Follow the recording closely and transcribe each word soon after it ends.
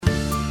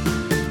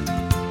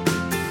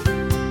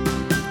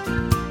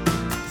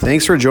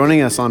Thanks for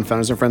joining us on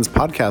Founders and Friends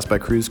podcast by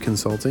Cruise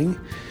Consulting.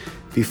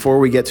 Before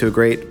we get to a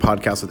great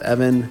podcast with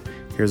Evan,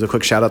 here's a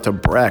quick shout out to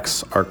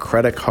Brex, our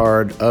credit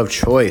card of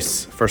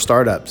choice for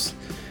startups.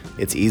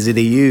 It's easy to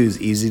use,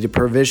 easy to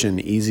provision,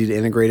 easy to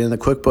integrate into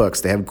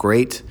QuickBooks. They have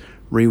great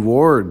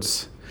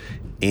rewards,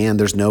 and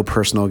there's no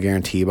personal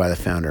guarantee by the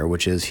founder,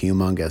 which is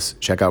humongous.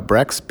 Check out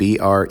Brex,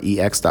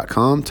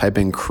 brex.com. Type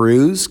in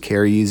Cruise,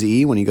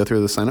 K-R-U-Z-E, when you go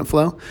through the sign-up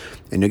flow,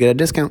 and you'll get a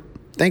discount.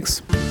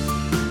 Thanks.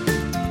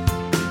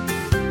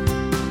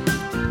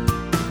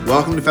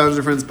 Welcome to Founders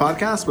and Friends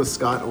podcast with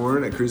Scott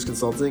Orn at Cruise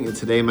Consulting, and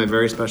today my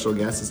very special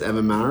guest is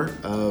Evan Maurer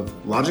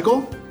of Logical.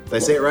 Did I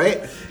say it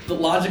right? The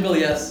Logical,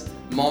 yes.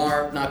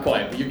 Maurer, not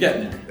quite, but you're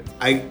getting there.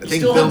 I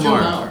think Bill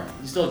Maher.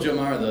 You still have Joe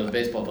Maurer, the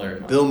baseball player.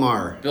 Bill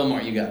Maher. Bill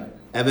Maher, you got it.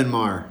 Evan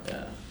Maurer.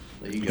 Yeah,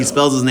 there you go. He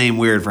spells his name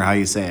weird for how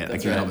you say it.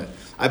 That's I can't right. help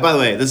it. By the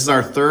way, this is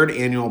our third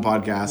annual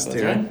podcast That's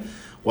here. right.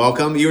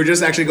 Welcome. You were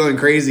just actually going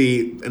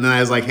crazy, and then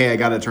I was like, "Hey, I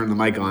got to turn the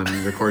mic on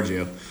and record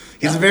you."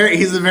 He's a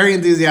very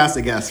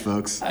enthusiastic guest,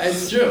 folks.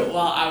 It's true.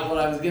 Well, what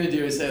I was going to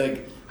do is say,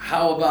 like,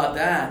 how about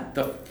that?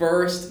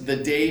 The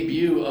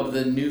debut of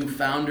the new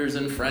Founders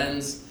and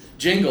Friends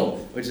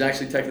jingle, which is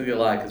actually technically a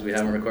lie because we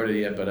haven't recorded it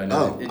yet, but I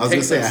know it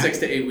takes like 6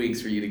 to 8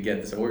 weeks for you to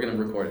get this, so we're going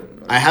to record it.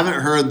 I haven't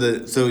heard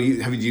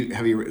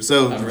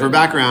for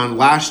background,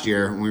 last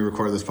year when we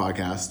recorded this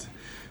podcast,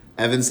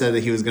 Evan said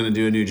that he was going to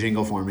do a new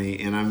jingle for me,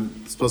 and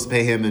I'm supposed to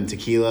pay him in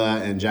tequila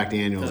and Jack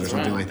Daniels or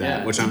something like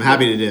that, which I'm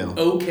happy to do.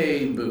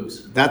 Okay,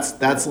 booze.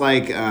 That's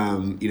like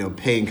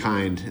paying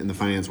kind in the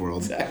finance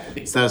world.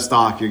 Exactly. Instead of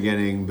stock, you're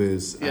getting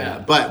booze. Yeah.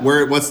 But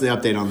what's the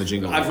update on the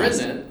jingle? I've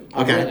written it.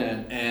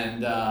 Okay.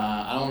 And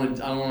I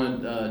don't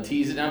want to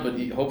tease it now, but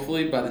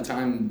hopefully by the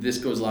time this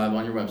goes live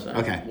on your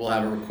website, we'll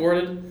have it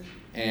recorded.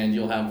 And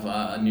you'll have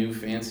a new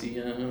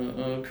fancy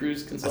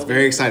Cruise Consulting. That's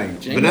very exciting.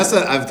 Jingle.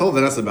 Vanessa, I've told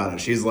Vanessa about it.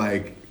 She's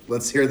like,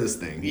 let's hear this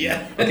thing.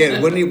 Yeah.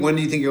 Okay, when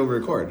do you think you'll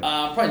record?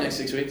 Probably next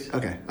 6 weeks.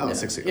 Okay. Oh, yeah.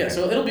 6 weeks. Yeah, okay.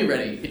 so it'll be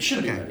ready. It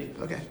should be ready.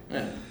 Okay.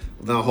 Yeah. Well,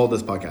 then I'll hold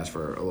this podcast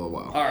for a little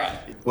while. All right.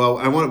 Well,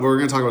 we're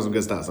going to talk about some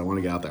good stuff, so I want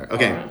to get out there.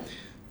 Okay. All right.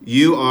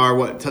 You are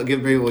what?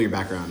 Give people your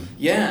background.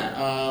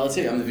 Yeah, let's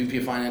see. I'm the VP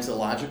of Finance at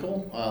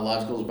Logical.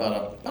 Logical is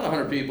about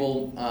 100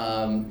 people.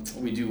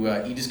 We do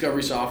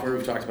e-discovery software.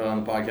 We've talked about it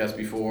on the podcast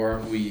before.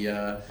 We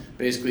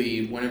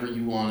basically, whenever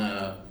you want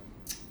to,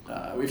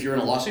 if you're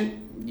in a lawsuit,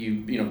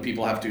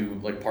 people have to,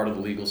 like, part of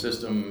the legal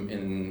system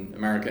in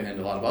America and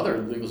a lot of other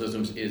legal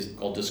systems is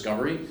called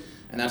discovery.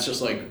 And that's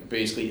just like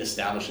basically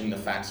establishing the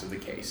facts of the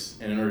case.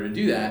 And in order to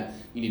do that,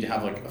 you need to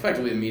have, like,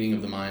 effectively a meeting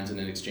of the minds and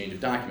an exchange of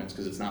documents,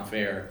 because it's not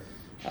fair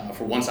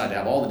for one side to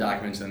have all the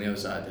documents and the other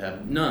side to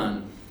have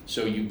none.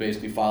 So you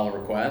basically file a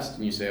request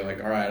and you say,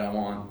 like, all right, I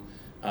want,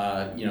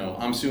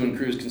 I'm suing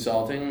Cruise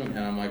Consulting, and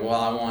I'm like, well,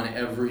 I want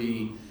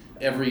every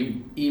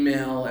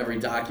email, every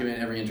document,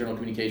 every internal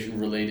communication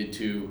related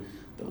to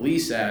the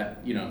lease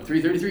at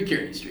 333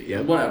 Kearney Street,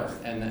 whatever,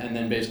 and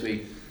then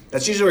basically.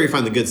 That's usually where you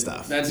find the good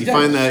stuff. You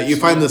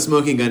find the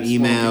smoking gun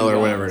email or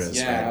whatever it is.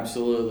 Yeah, right?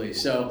 Absolutely.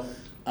 So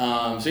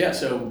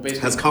basically.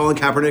 Has Colin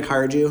Kaepernick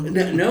hired you?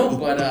 No,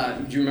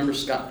 but do you remember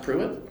Scott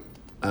Pruitt?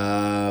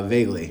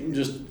 Vaguely.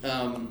 Just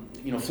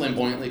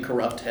flamboyantly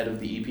corrupt head of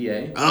the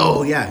EPA.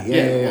 Oh yeah.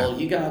 Well,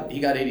 he got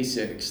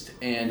 86th,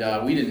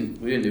 and we didn't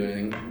do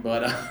anything.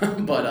 But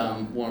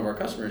one of our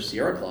customers,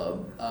 Sierra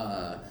Club,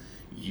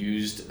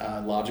 used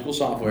Logical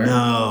software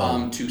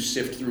to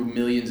sift through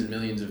millions and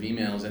millions of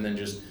emails and then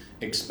just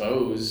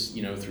expose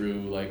through,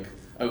 like,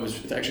 it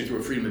was actually through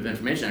a Freedom of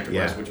Information Act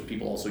request, which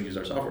people also use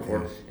our software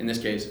for. In this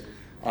case,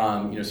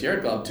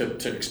 Sierra Club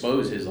to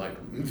expose his, like,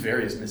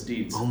 various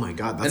misdeeds. Oh my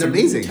God, that's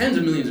amazing! Tens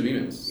of millions of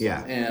emails.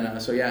 Yeah.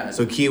 And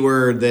So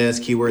keyword this,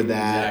 keyword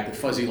that. Exactly.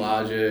 Fuzzy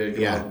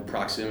logic.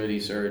 Proximity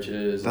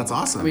searches. That's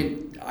awesome. I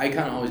mean, I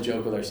kind of always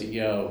joke with our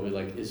CEO, who,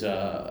 like, is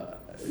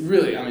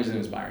really, he's an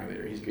inspiring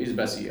leader. He's the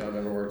best CEO I've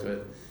ever worked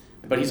with,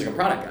 but he's like a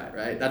product guy,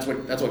 right? That's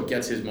what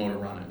gets his motor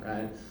running,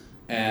 right?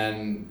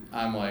 And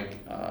I'm like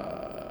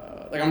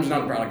I'm just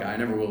not a product guy. I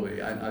never will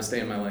be. I stay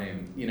in my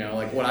lane.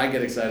 Like, what I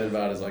get excited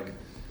about is, like,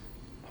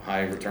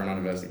 high return on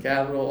invested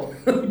capital,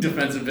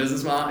 defensive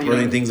business model,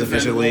 running things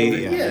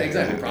efficiently. Yeah,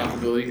 exactly.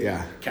 Profitability.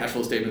 Yeah. Cash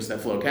flow statements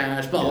that flow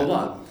cash. Blah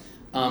blah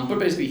blah. But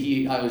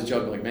basically, I always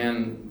joke, like,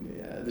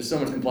 man, there's so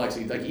much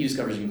complexity. Like,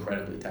 e-discovery is an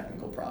incredibly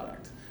technical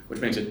product, which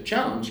makes it a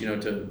challenge.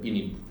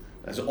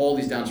 There's all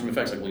these downstream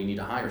effects. Like, well, you need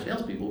to hire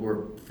salespeople who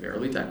are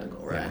fairly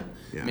technical, right?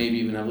 Yeah. Maybe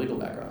even have legal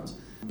backgrounds.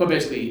 But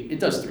basically, it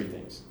does three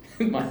things.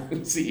 My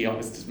CEO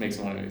always just makes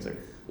fun of me. He's like,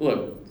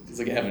 look, it's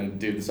like, Evan,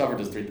 dude, the software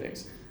does three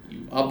things.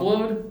 You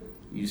upload,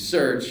 you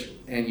search,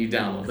 and you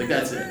download. Like,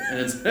 that's it. And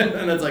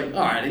it's like,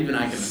 all right, even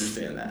I can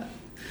understand that.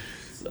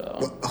 So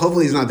Well,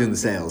 hopefully he's not doing the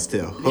sales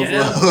too.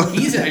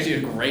 He's actually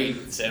a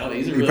great sales.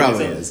 He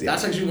probably is. Yeah.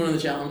 That's actually one of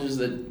the challenges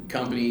that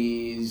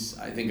companies,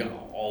 I think,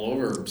 all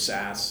over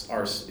SaaS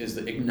is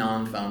the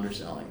non-founder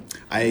selling.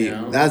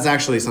 That's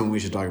actually something we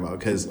should talk about,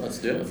 because Let's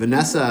do it.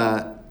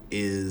 Vanessa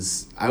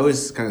is, I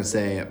always kind of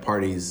say at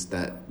parties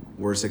that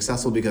we're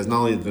successful because not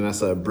only is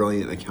Vanessa a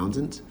brilliant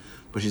accountant,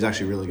 but she's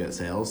actually really good at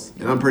sales.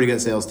 And I'm pretty good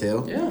at sales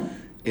too. Yeah.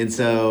 And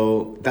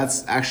so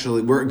that's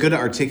actually, we're good at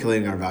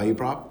articulating our value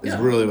prop is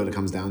really what it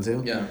comes down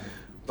to. Yeah.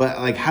 But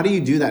like, how do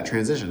you do that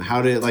transition?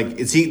 How do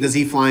does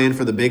he fly in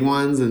for the big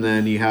ones and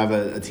then you have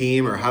a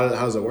team, or how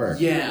does it work?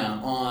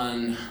 Yeah,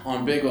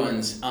 on big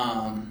ones.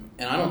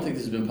 And I don't think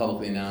this has been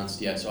publicly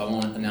announced yet, so I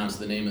won't announce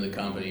the name of the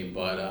company.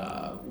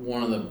 But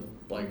one of the,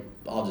 like,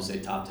 I'll just say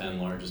top 10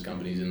 largest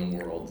companies in the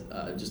world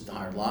just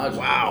hired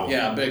Logical. Wow.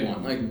 Yeah, a big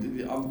one,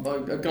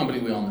 like a company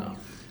we all know.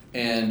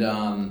 And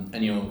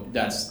you know,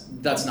 that's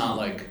not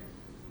like,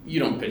 you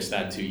don't pitch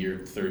that to your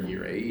third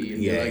year AE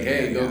and be like,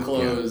 hey, go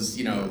close,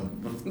 you know,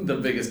 the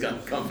biggest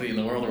company in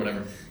the world or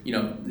whatever. You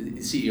know, the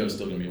CEO is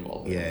still going to be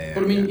involved.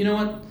 But I mean, you know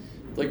what?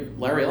 Like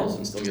Larry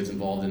Ellison still gets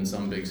involved in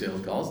some big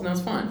sales calls, and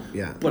that's fine.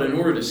 Yeah. But in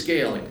order to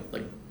scale,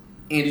 like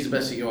Andy's the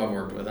best CEO I've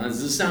worked with. And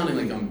this is sounding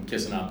like I'm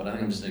kissing up, but I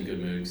think I'm just in a good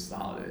mood because it's the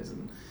holidays.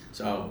 And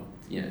so,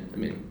 yeah, I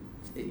mean,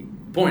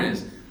 point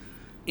is,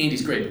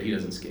 Andy's great, but he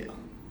doesn't scale.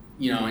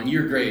 You know, and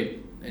you're great.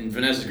 And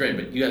Vanessa's great,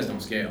 but you guys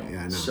don't scale.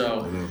 Yeah, I know.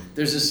 So I know.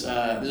 there's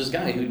this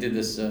guy who did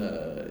this.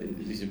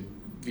 He's a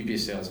VP of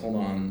sales. Hold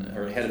on,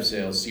 or head of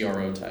sales,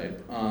 CRO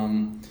type.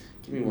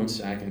 Give me 1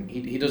 second.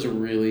 He does a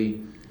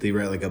really. Do you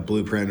write like a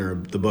blueprint or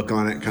the book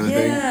on it kind of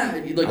thing?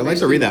 Yeah, like I'd like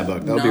to read that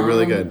book. That would be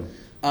really good.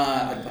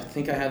 I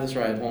think I have this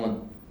right. Hold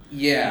on.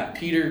 Yeah,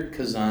 Peter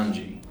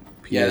Kazanji.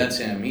 Yeah, that's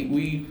him.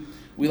 We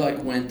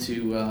like went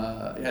to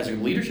as a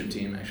leadership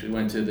team actually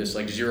went to this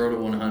like 0 to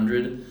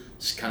 100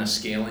 kind of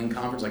scaling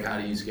conference. Like,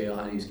 how do you scale?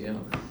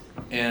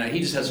 And he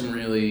just has some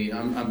really.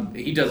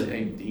 He knows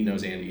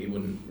Andy. He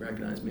wouldn't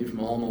recognize me from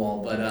a hole in the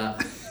wall,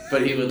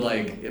 but he would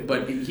like.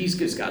 But he's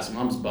just got some.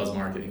 I'm just buzz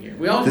marketing here.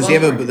 Does he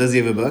have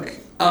a book?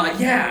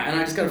 Yeah, and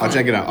I just got. I'll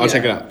check it out. I'll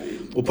check it out.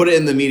 We'll put it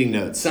in the meeting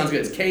notes. Sounds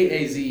good. It's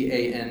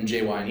Kazanjy,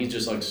 and he's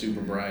just like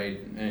super bright,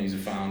 and he's a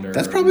founder.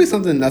 That's probably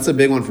something. That's a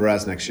big one for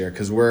us next year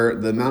because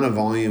the amount of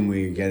volume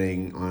we're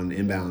getting on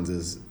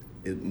inbounds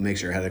it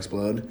makes your head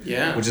explode.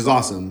 Yeah, which is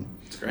awesome.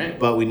 It's great.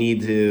 But we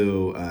need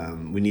to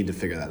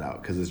figure that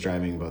out because it's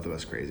driving both of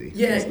us crazy.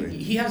 Yeah, mostly.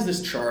 He has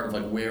this chart of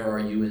like where are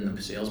you in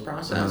the sales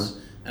process,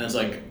 and it's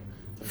like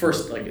the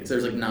first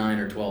there's like 9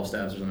 or 12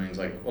 steps or something. It's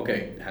like,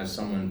 okay, has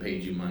someone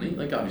paid you money?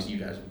 Like obviously you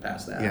guys have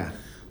passed that. Yeah.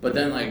 But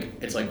then like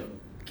it's like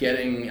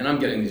and I'm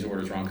getting these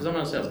orders wrong because I'm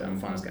not a sales guy, I'm a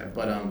finance guy.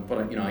 But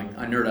you know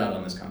I nerd out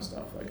on this kind of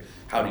stuff. Like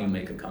how do you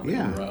make a company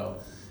grow?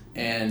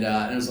 And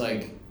it's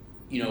like,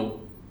 you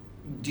know,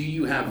 do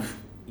you have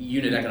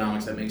unit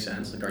economics that make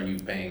sense? Like, are you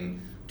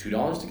paying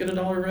 $2 to get $1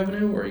 of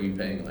revenue, or are you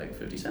paying like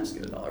 50 cents to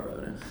get $1 of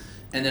revenue?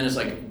 And then it's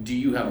like, do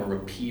you have a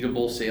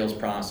repeatable sales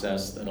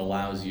process that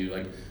allows you,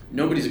 like,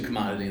 nobody's a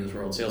commodity in this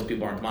world.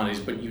 Salespeople aren't commodities,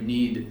 but you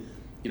need,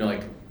 you know,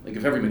 like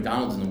if every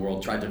McDonald's in the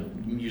world tried to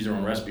use their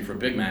own recipe for a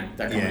Big Mac,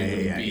 that company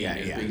wouldn't be as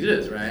big as it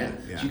is, right?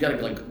 Yeah. So you got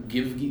to like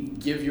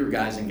give your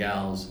guys and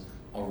gals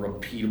a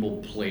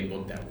repeatable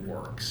playbook that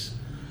works.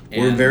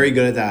 We're very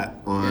good at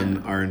that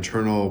on our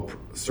internal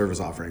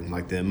service offering,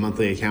 like the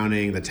monthly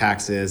accounting, the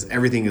taxes,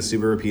 everything is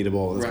super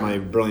repeatable. That's my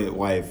brilliant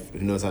wife who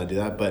knows how to do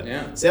that.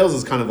 But sales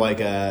is kind of like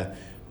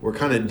we're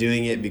kind of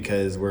doing it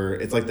because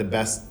it's like the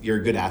best, you're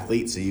a good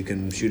athlete, so you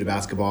can shoot a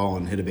basketball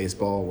and hit a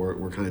baseball.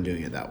 We're kind of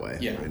doing it that way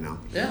right now.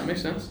 Yeah, it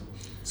makes sense.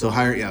 So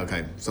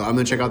okay. So I'm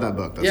going to check out that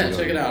book. That's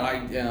check it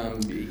out.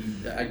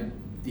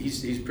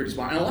 He's pretty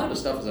smart. And a lot of the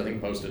stuff is, I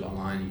think, posted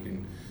online. You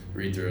can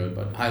read through it,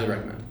 but highly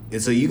recommend.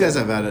 And so you guys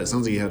it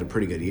sounds like you had a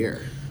pretty good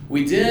year.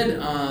 We did.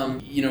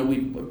 You know, we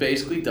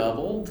basically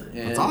doubled.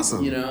 And, that's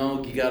awesome. You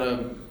know, you got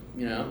to,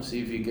 you know, see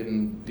if you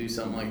can do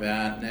something like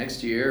that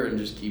next year and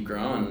just keep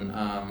growing.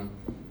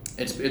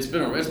 It's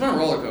been a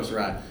roller coaster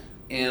ride.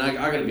 And I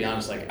got to be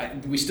honest, like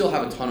we still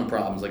have a ton of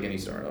problems like any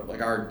startup. Like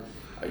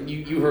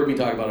you heard me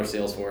talk about our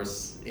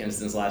Salesforce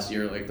instance last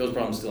year. Like those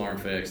problems still aren't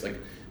fixed. Like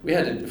we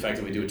had to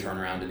effectively do a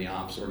turnaround in the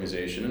ops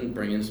organization and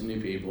bring in some new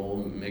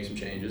people and make some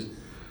changes.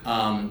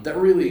 That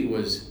really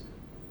was,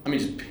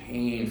 just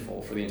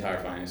painful for the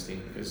entire finance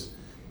team because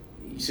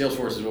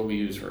Salesforce is what we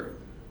use for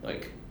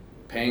like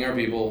paying our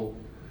people,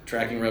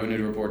 tracking revenue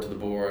to report to the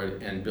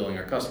board, and billing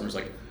our customers.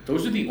 Like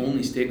those are the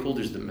only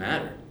stakeholders that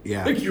matter.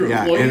 Yeah, like your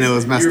employees, and it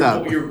was messed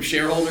up. Your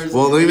shareholders.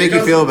 Well, let me make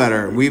you feel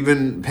better. We've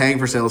been paying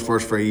for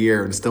Salesforce for a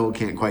year and still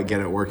can't quite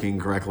get it working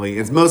correctly.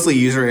 It's mostly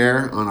user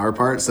error on our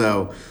part,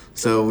 so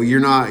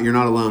you're not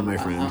alone, my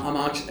friend. I'm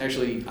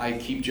actually I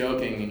keep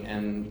joking,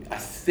 and I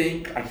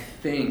think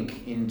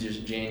in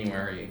just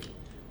January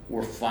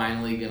we're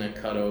finally gonna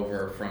cut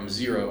over from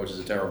Xero, which is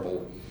a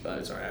terrible.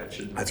 Sorry, I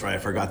shouldn't. That's right. I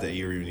forgot that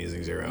you were even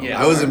using Xero.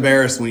 Yeah, I was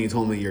embarrassed when you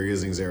told me you were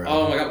using Xero.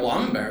 Oh my god! Well,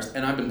 I'm embarrassed,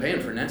 and I've been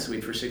paying for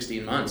NetSuite for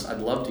 16 months. I'd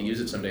love to use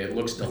it someday. It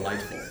looks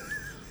delightful,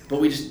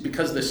 but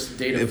because this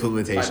data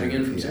piping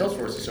in from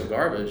Salesforce is so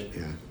garbage.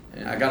 Yeah.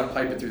 And I got to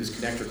pipe it through this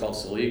connector called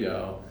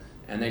Soligo,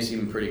 and they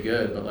seem pretty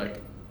good, but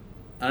like.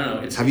 I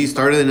don't know. Have you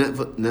started a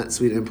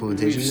NetSuite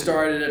implementation? We've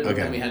started it, but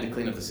then we had to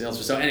clean up the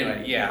Salesforce. So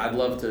anyway, yeah, I'd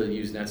love to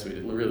use NetSuite.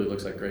 It really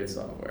looks like great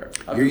software.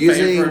 I've been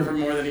paying for it for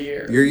more than a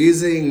year. You're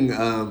using,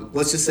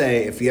 let's just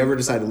say, if you ever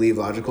decide to leave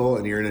Logical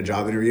and you're in a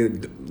job interview,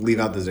 leave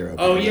out the zero.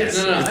 Oh yeah,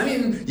 no. I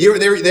mean,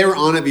 they were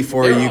on it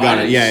before you got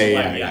it.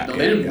 Yeah. No,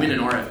 they didn't win an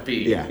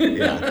RFP. Yeah.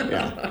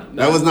 No.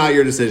 That was not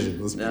your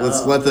decision. Let's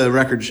let the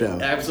record show.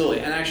 Absolutely,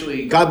 and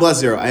actually, God bless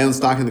Zero. I own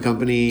stock in the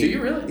company. Do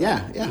you really?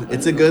 Yeah.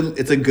 It's a good.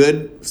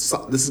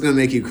 This is gonna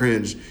make you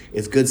cringe.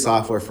 It's good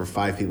software for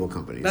 5-people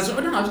companies. That's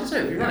what I was gonna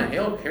say. If you run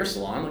a hair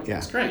salon,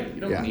 it's great.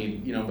 You don't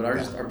need, but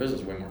our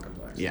business is way more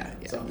complex. Yeah.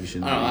 So, you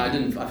should. I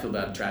feel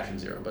bad trashing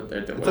Zero, but they're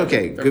it's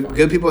okay.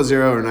 Good people at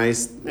Zero are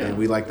nice, and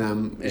we like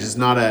them. It's just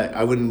not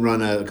I wouldn't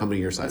run a company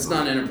your size. It's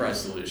not an enterprise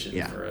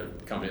solution for a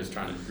company that's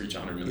trying to reach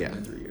 100 million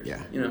in 3 years.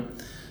 Yeah.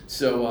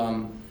 So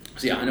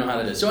I know how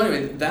that is. So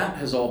anyway, that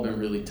has all been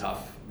really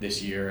tough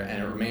this year,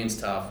 and it remains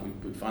tough.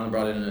 We finally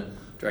brought in a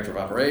director of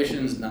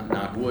operations,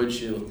 knock wood.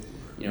 She'll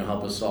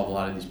help us solve a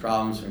lot of these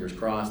problems. Fingers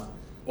crossed.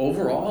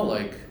 Overall,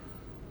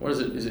 what is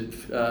it? Is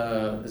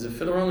it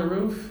Fiddler on the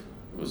Roof?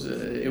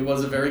 It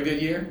was a very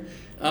good year.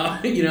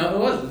 It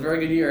was a very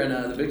good year,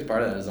 and the biggest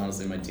part of that is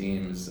honestly my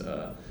team is.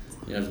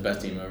 It's the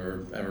best team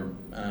I've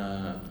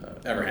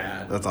ever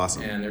had. That's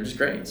awesome. And they're just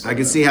great. So, I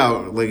can see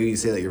how, like you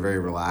say, that you're very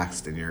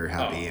relaxed and you're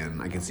happy,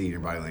 and I can see in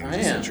your body language. I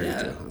am. Too.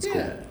 That's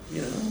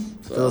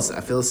cool.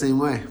 I feel the same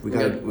way. We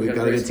got a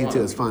good team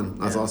too. It's fun.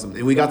 That's awesome.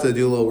 And we got to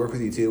do a little work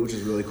with you too, which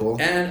is really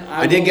cool. And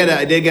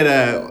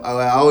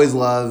I always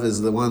love is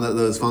the one of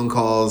those phone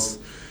calls.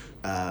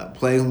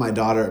 Playing with my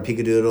daughter at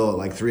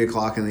Peekadoodle at 3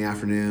 o'clock in the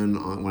afternoon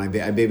when I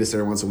babysit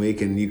her once a week,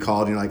 and you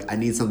called and you're like, I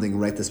need something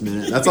right this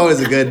minute. That's always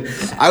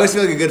I always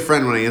feel like a good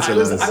friend when I answer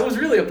those. I was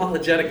really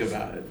apologetic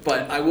about it,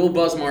 but I will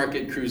buzz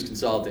market Cruise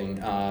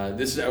Consulting. I've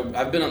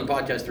been on the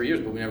podcast 3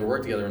 years, but we never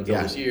worked together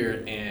until this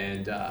year,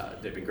 and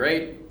they've been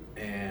great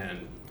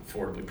and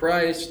affordably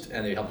priced,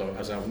 and they helped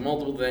us out with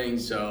multiple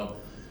things. So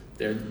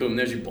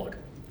there's your plug.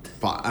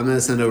 I'm gonna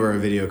send over a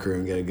video crew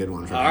and get a good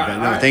one from you.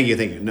 Right. Thank you.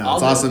 No,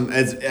 it's awesome.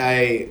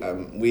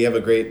 We have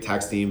a great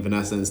tax team.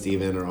 Vanessa and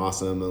Steven are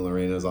awesome, and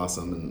Lorena is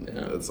awesome, and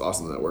it's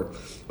awesome that work.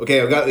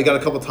 Okay, we got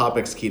a couple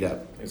topics keyed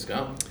up. Let's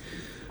go.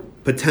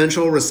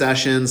 Potential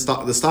recession.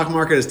 The stock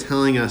market is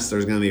telling us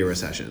there's gonna be a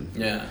recession.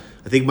 Yeah.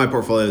 I think my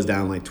portfolio is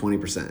down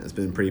 20%. It's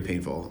been pretty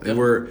painful, and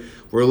Yep.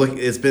 we're looking.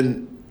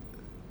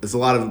 It's a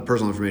lot of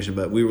personal information,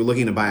 but we were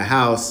looking to buy a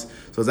house.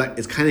 So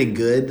it's kind of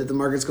good that the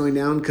market's going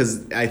down,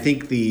 because I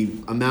think the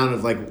amount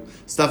of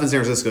stuff in San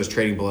Francisco is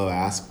trading below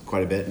ask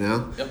quite a bit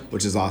now,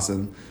 which is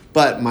awesome.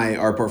 But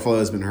our portfolio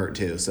has been hurt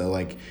too. So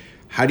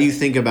how do you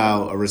think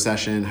about a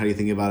recession? How do you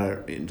think about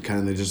it in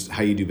kind of just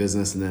how you do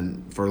business, and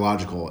then for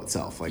Logical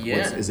itself?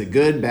 Is it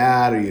good,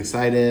 bad? Are you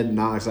excited,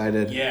 not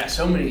excited? Yeah,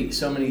 so many.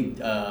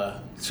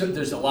 So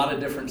there's a lot of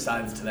different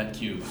sides to that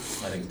cube.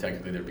 I think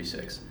technically there'd be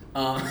 6.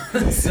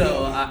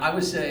 So I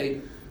would say,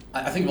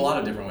 I think of a lot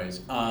of different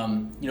ways.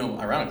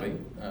 Ironically,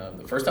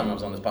 the first time I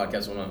was on this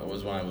podcast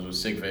was when I was with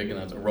SigFig, and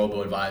I was a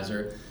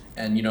robo-advisor.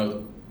 And,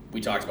 we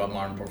talked about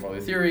modern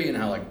portfolio theory and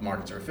how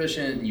markets are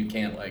efficient, and you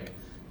can't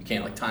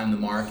time the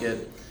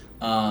market.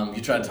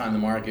 You try to time the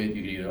market,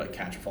 you could either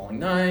catch a falling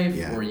knife,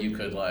 or you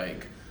could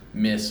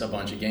miss a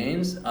bunch of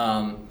gains.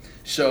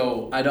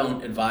 So I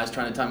don't advise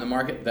trying to time the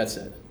market. That's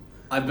it.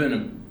 I've been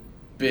a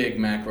big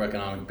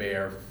macroeconomic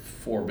bear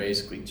for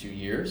basically 2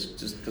 years,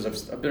 just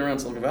because I've been around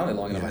Silicon Valley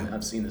long enough, and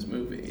I've seen this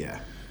movie. Yeah.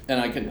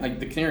 And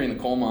the canary in the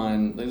coal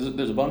mine,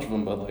 there's a bunch of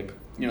them, but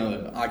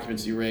the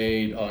occupancy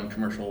rate on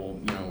commercial,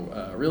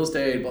 real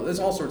estate, but there's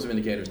all sorts of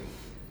indicators.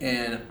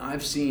 And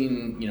I've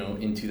seen,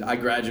 I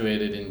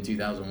graduated in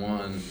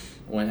 2001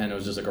 and it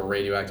was just a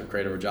radioactive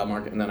crater of a job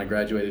market. And then I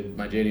graduated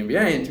my JD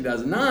MBA in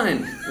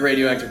 2009,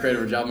 radioactive crater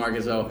of a job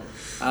market. So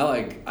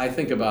I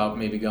think about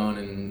maybe going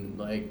and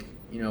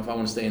if I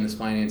want to stay in this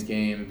finance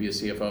game and be a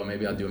CFO,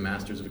 maybe I'll do a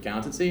master's of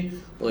accountancy.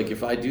 But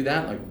if I do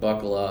that,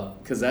 buckle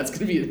up, because that's going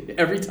to be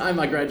every time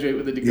I graduate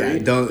with a degree.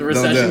 The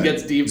recession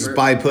gets deeper. Just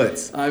buy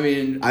puts. I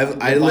mean,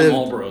 I lived.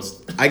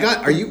 Marlboros.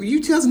 Are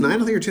you 2009? I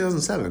think you're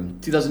 2007.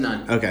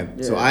 2009. Okay,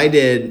 yeah. So I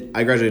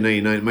graduated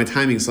in 99. My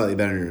timing's slightly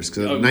better than yours,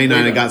 because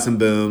 99 I got some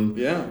boom.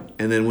 Yeah.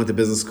 And then went to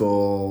business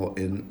school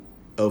in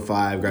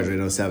 05, graduated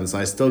in 07, so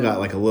I still got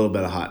a little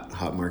bit of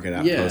hot market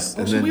out post.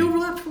 And then we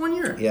overlapped for 1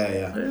 year. Yeah. I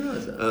didn't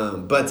realize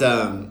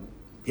that.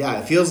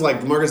 It feels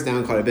like the market's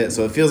down quite a bit,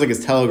 so it feels like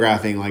it's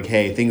telegraphing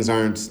hey, things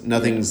aren't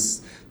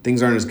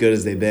as good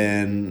as they've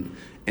been.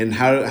 And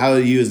how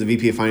do you, as the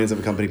VP of Finance of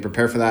a company,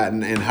 prepare for that,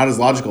 and how does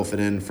Logical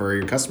fit in for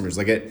your customers?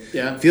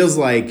 Feels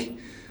like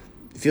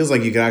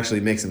you could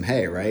actually make some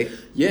hay, right?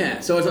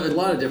 Yeah, so it's a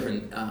lot of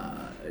different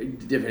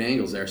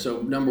angles there.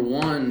 So number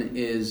one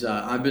is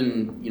I've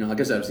been, like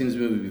I said, I've seen this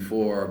movie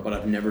before, but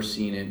I've never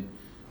seen it.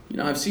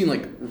 I've seen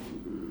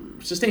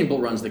sustained bull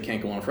runs that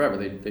can't go on forever.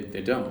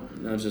 They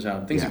don't. That's just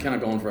how things that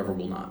cannot go on forever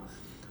will not.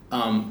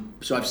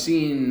 So I've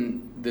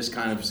seen this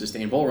kind of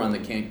sustained bull run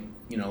that can't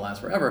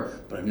last forever,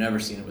 but I've never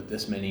seen it with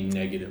this many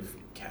negative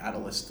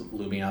catalysts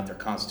looming out there.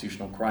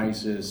 Constitutional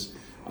crisis,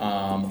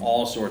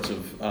 all sorts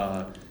of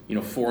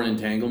foreign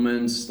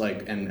entanglements,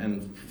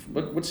 and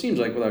what seems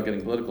like, without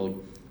getting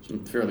political,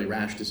 some fairly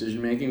rash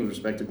decision making with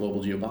respect to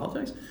global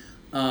geopolitics.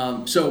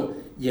 So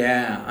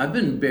yeah, I've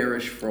been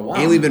bearish for a while.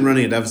 And we've been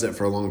running a deficit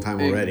for a long time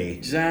already.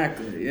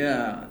 Exactly.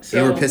 Yeah.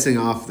 And we're pissing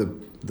off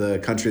the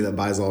country that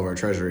buys all of our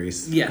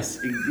treasuries. Yes,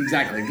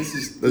 exactly. This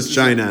is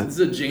China. This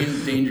is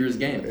a dangerous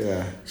game.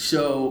 Yeah.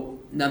 So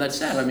now that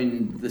said, I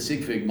mean, the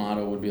Sig Fig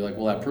motto would be like,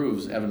 well, that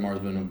proves Evan Marr's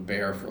been a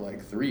bear for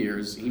like 3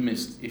 years. He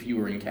missed if you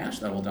were in cash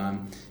that whole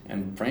time,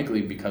 and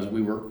frankly, because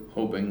we were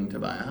hoping to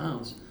buy a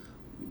house,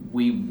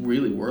 we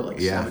really were like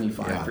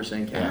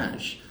 75%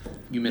 cash. Yeah.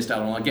 You missed out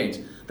on a lot of gains.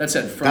 That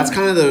said, that's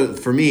kind of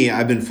for me.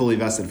 I've been fully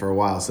vested for a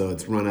while, so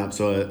it's run up.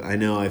 So I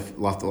know I've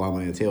left a lot of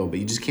money on the table, but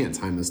you just can't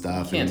time this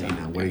stuff. What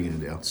are you gonna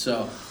do?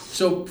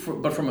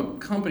 But from a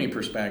company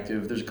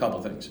perspective, there's a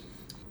couple things.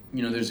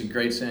 There's a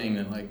great saying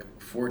that like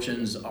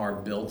fortunes are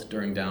built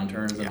during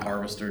downturns and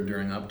harvested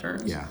during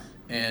upturns. Yeah.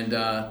 And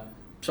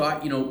so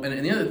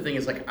and the other thing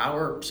is like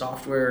our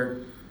software,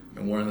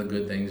 and one of the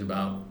good things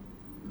about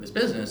this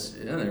business,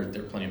 and there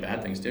are plenty of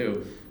bad things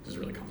too, because it's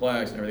really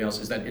complex and everything else,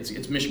 is that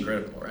it's mission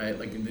critical, right?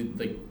 Like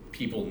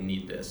people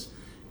need this,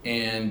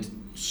 and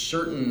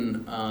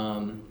certain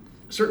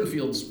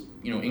fields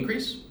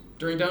increase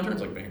during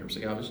downturns, like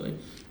bankruptcy, obviously,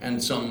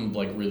 and some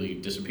like really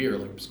disappear,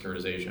 like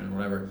securitization or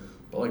whatever.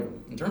 But like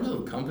in terms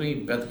of the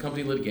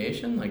company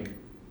litigation, like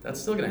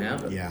that's still gonna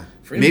happen. Yeah,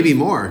 maybe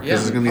more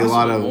because there's gonna be a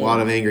lot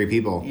of angry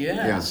people.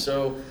 Yeah.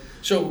 So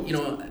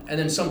and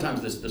then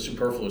sometimes the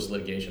superfluous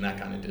litigation that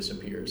kind of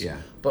disappears. Yeah.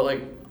 But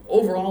like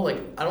overall,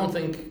 like I don't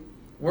think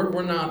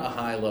we're not a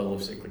high level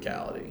of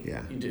cyclicality.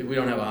 Yeah. We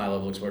don't have a high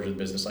level exposure to the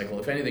business cycle.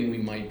 If anything, we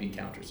might be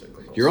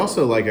counter-cyclical. You're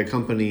also like a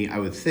company, I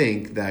would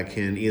think, that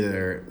can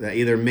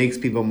either makes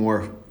people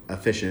more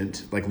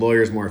efficient, like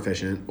lawyers more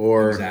efficient,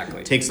 or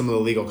take some of the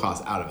legal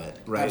costs out of it,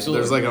 right? Absolutely.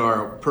 There's like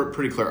a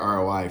pretty clear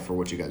ROI for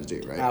what you guys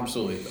do, right?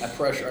 Absolutely.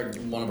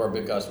 One of our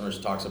big customers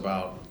talks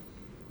about,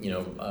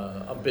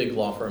 a big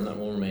law firm that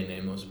will remain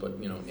nameless,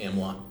 but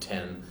AmLaw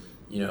 10,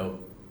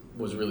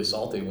 was really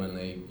salty when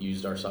they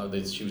used our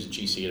software. She was a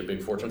GC at a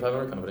big Fortune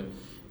 500 company,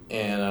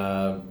 and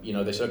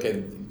they said,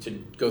 okay, to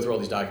go through all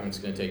these documents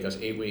is going to take us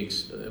 8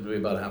 weeks. It'll be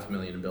about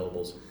 $500,000 in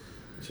billables.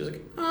 She was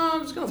like,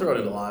 I'm just going to throw it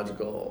into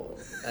Logical.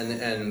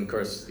 And of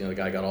course, the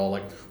guy got all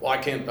like, well, I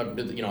can't,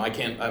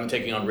 I'm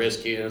taking on risk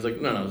here. And I was like,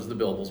 no, this is the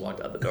billables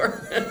walked out the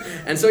door.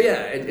 And so,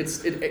 yeah,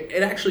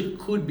 it actually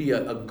could be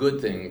a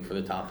good thing for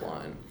the top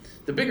line.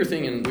 The bigger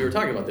thing, and we were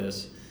talking about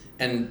this,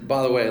 and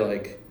by the way,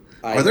 like,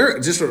 are there,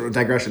 just a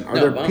digression,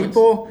 there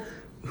people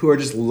who are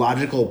just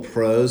logical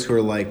pros who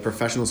are like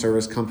professional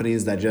service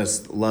companies that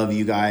just love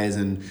you guys?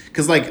 And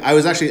because like I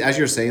was actually, as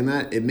you're saying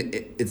that,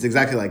 it's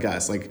exactly like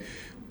us, like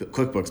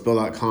QuickBooks,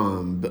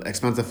 Bill.com,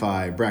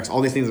 Expensify, Brex, all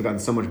these things have gotten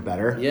so much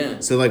better. Yeah.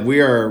 So like we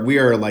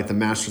are like the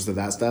masters of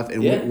that stuff,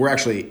 and we're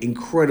actually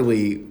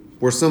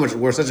we're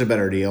such a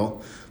better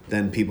deal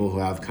than people who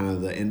have kind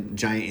of the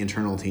giant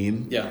internal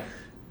team. Yeah.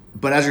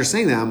 But as you're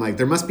saying that, I'm like,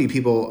 there must be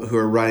people who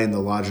are riding the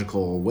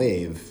logical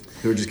wave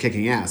who are just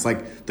kicking ass,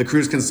 like the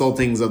Cruise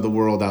Consultings of the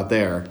world out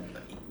there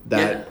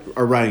that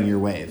are riding your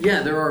wave.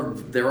 Yeah, there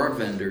are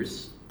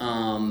vendors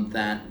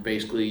that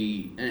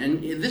basically,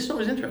 and this is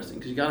always interesting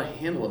because you got to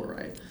handle it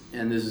right.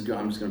 And I'm just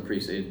going to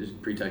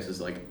pretext this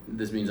like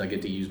this means I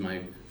get to use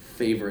my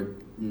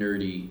favorite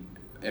nerdy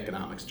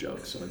economics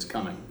joke, so it's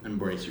coming.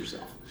 Embrace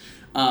yourself.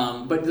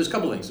 But there's a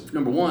couple things.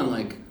 Number one,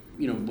 like,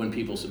 when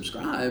people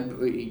subscribe,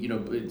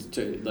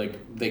 to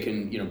like they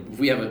can, if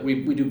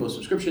we do both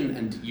subscription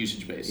and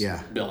usage-based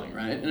billing,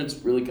 right? And it's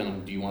really kind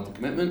of, do you want the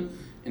commitment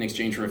in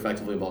exchange for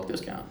effectively a bulk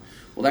discount?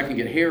 Well, that can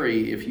get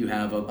hairy if you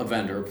have a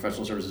vendor, a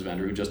professional services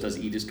vendor who just does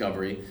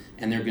e-discovery,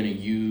 and they're going to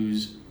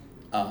use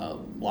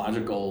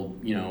Logical,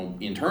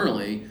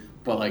 internally,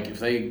 but like if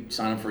they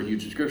sign up for a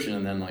huge subscription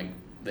and then like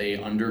they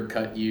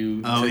undercut you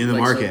in the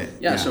market.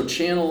 So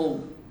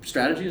channel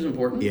strategy is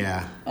important.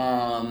 Yeah.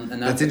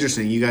 And that's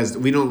interesting. You guys,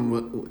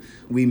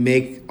 we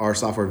make our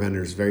software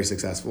vendors very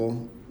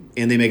successful,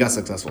 and they make us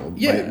successful.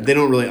 Yeah. But they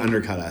don't really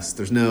undercut us.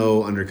 There's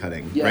no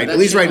undercutting, right? At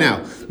least right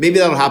now. Maybe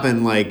that'll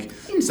happen. Like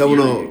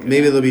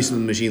maybe there'll be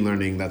some machine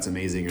learning that's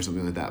amazing or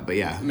something like that. But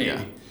yeah. Maybe.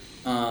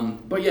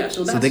 Yeah.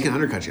 So they can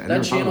undercut you. I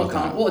never thought about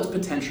that. Well, it's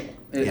potential,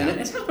 and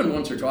it's happened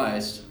once or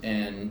twice,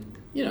 and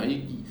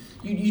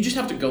you just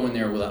have to go in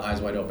there with eyes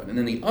wide open. And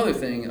then the other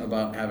thing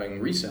about having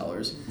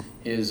resellers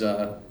is,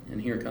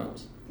 and here it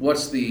comes.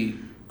 What's you've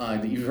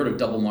heard of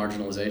double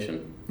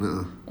marginalization?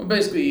 Uh-uh. Well,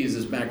 basically, is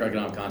this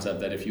macroeconomic concept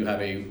that if you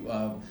have if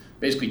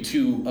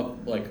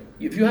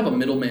you have a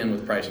middleman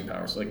with pricing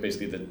power, so like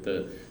basically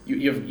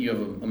you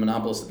have a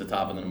monopolist at the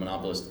top and then a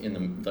monopolist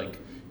in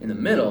the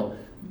middle,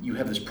 you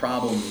have this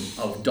problem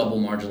of double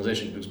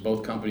marginalization because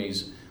both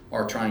companies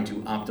are trying to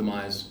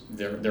optimize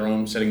their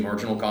own, setting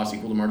marginal costs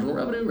equal to marginal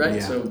revenue, right?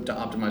 Yeah. So to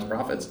optimize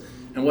profits.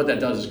 And what that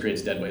does is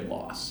creates deadweight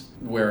loss,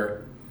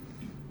 where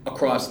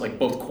across like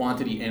both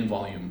quantity and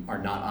volume are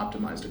not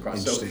optimized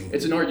across. So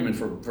it's an argument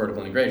for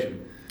vertical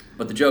integration.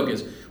 But the joke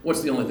is,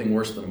 what's the only thing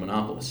worse than a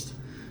monopolist?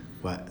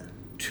 What?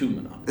 Two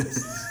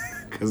monopolists.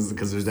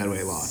 Because there's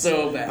deadweight loss.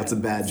 So bad. That's a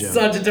bad joke.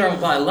 Such a terrible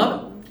plot. I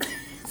love it.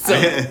 So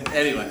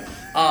anyway.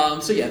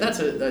 That's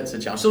a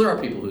challenge. So there are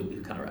people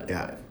who kind of ride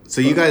that wave. So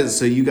you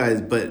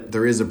guys, but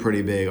there is a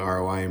pretty big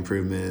ROI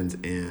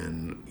improvement,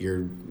 and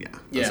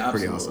that's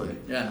pretty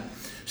awesome. Yeah.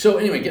 So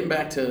anyway, getting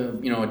back to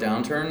a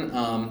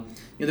downturn,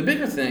 the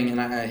bigger thing, and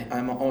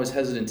I'm always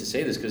hesitant to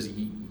say this because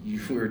we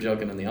were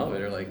joking in the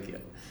elevator, like.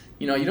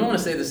 You don't want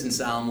to say this and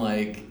sound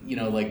like,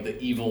 like the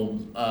evil,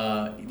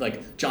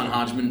 like John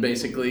Hodgman,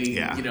 basically,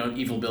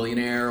 evil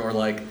billionaire, or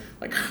like.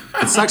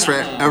 It sucks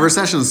a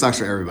recession sucks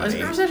for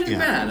everybody. A recession is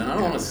bad, and I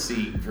don't want to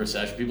see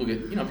recession. People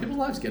get, people's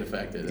lives get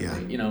affected.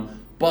 Yeah.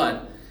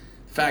 But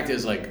the fact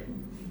is, like,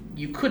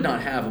 you could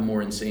not have a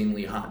more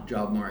insanely hot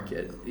job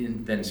market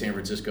than San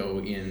Francisco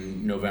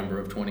in November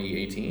of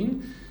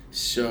 2018.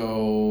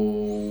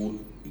 So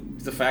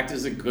the fact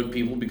is that good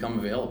people become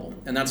available,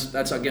 and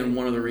that's again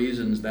one of the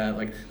reasons that,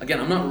 like, again,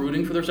 I'm not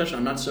rooting for the recession.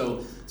 I'm not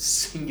so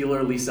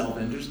singularly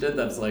self-interested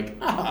that's like,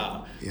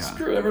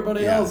 screw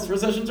everybody else.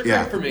 Recessions are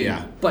great for me.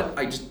 Yeah. But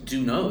I just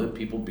do know that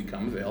people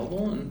become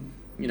available, and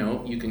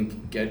you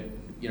can get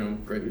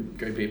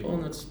great people,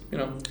 and that's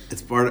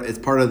it's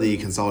part of the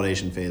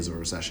consolidation phase of a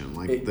recession.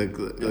 Like the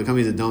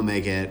companies that don't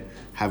make it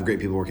have great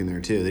people working there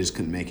too. They just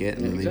couldn't make it,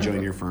 and then they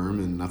join your firm,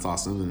 and that's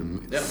awesome.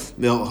 And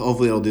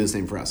hopefully it'll do the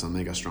same for us. It'll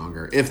make us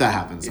stronger if that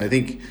happens. Yeah. I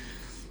think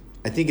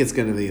it's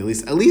going to be at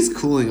least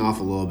cooling off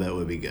a little bit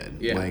would be good.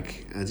 Yeah.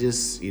 Like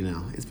just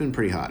it's been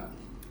pretty hot.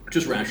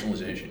 Just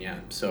rationalization, yeah.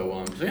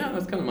 So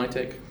that's kind of my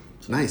take.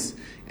 Nice.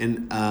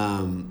 And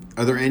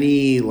are there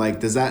any, like,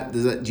 do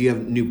you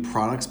have new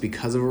products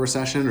because of a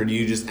recession, or do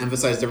you just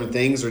emphasize different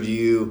things, or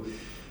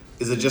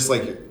is it just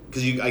like,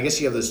 because I guess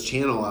you have this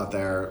channel out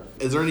there,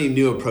 is there any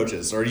new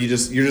approaches, or you're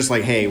just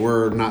like, hey,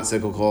 we're not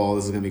cyclical,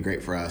 this is going to be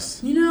great for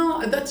us?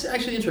 That's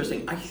actually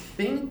interesting. I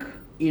think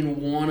in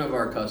one of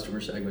our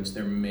customer segments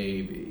there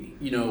may be,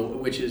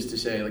 which is to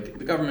say, like,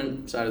 the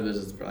government side of the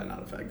business is probably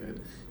not affected.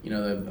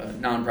 The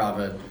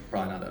nonprofit,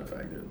 probably not that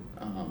affected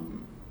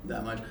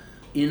that much.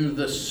 In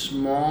the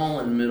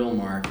small and middle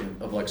market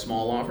of, like,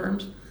 small law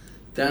firms,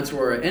 that's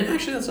where, and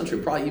actually that's not true,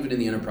 probably even in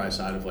the enterprise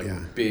side of,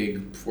 like,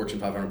 big Fortune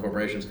 500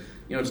 corporations,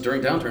 it's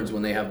during downturns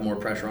when they have more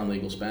pressure on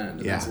legal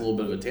spend. And that's a little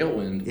bit of a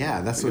tailwind.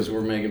 Yeah, that's because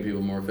we're making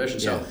people more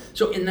efficient. Yeah.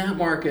 So in that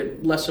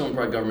market, less so in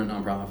probably government,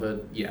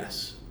 nonprofit,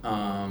 yes.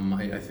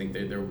 I think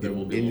there will be a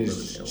little bit of a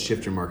tailwind.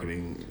 Shift your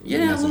marketing.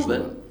 Yeah, a little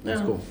bit.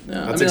 That's cool.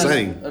 Yeah. That's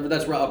exciting.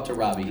 That's up to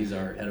Robbie. He's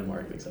our head of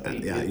marketing. So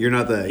you're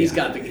not the. He's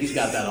got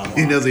that on.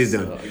 He knows what he's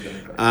doing.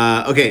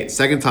 Okay,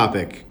 second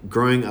topic: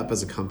 growing up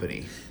as a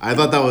company. I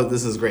thought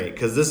this is great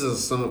because this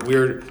is some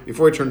weird.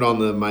 Before we turned on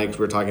the mics, we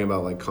were talking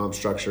about, like, comp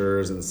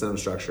structures and incentive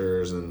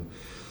structures, and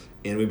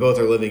we both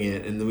are living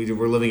it, and we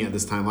were living it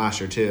this time last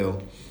year too.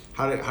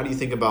 How do you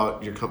think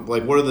about your company?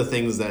 Like, what are the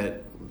things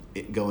that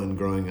go in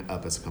growing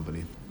up as a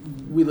company?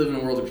 We live in a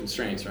world of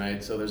constraints,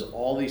 right? So there's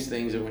all these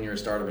things that when you're a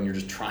startup and you're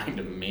just trying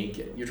to make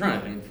it,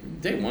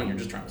 day one, you're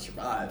just trying to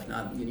survive.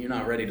 You're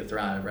not ready to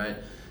thrive, right?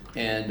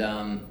 And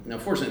now,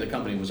 fortunately, the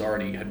company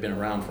had been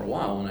around for a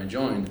while when I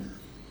joined,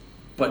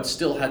 but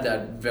still had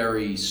that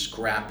very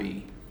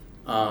scrappy,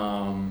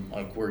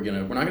 like, we're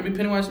not gonna be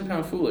penny wise and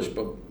pound foolish,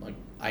 but, like,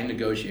 I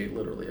negotiate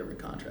literally every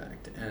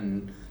contract,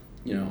 and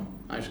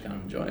I just kind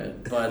of enjoy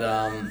it.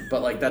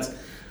 But like, that's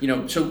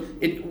so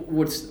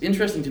what's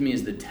interesting to me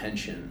is the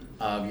tension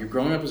of you're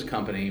growing up as a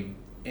company,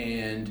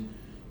 and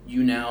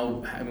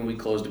we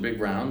closed a big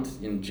round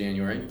in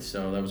January,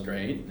 so that was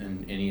great,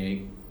 and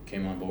NEA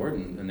came on board,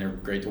 and they're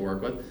great to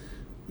work with.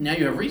 Now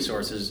you have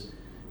resources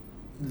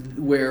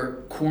where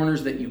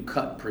corners that you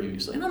cut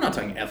previously, and I'm not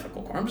talking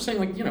ethical corners, I'm just saying,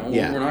 like,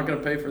 we're not going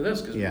to pay for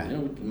this because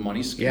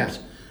money's scarce.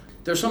 Yeah.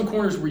 There's some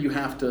corners where you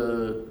have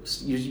to,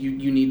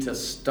 you need to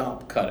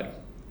stop cutting,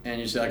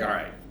 and you say, like, all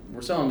right,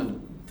 we're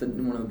selling to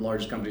one of the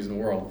largest companies in the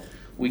world.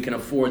 We can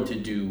afford to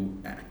do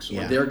X.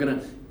 Or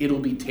it'll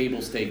be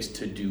table stakes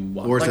to do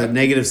Y. Or it's a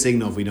negative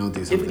signal if we don't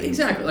do something.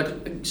 Exactly,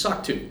 like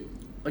SOC 2.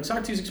 Like,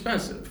 SOC 2 is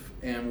expensive,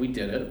 and we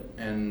did it,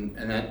 and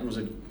that was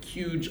a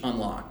huge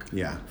unlock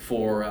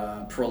for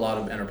a lot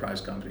of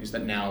enterprise companies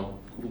that now,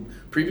 who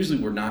previously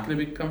were not going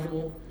to be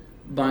comfortable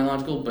buying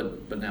logical,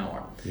 but now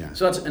are. Yeah.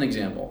 So that's an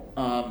example.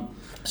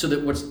 So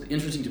that what's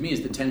interesting to me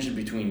is the tension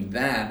between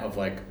that of,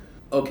 like,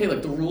 okay,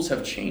 like, the rules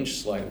have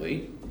changed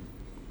slightly,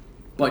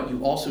 but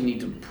you also need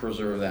to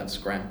preserve that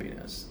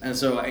scrappiness. And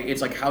so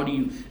it's like, how do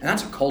you, and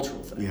that's a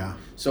cultural thing. Yeah.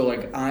 So,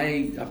 like,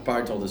 I've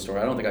probably told this story.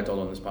 I don't think I told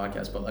it on this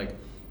podcast, but, like,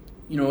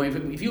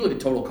 if you look at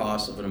total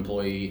cost of an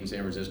employee in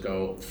San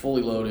Francisco,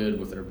 fully loaded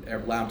with their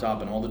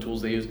laptop and all the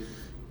tools they use,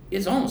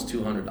 it's almost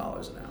 $200 an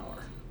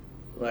hour.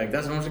 Like,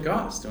 that's how much it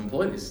costs to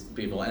employ these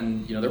people,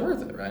 and they're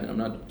worth it, right? I'm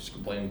not just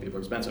complaining people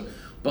are expensive,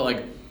 but,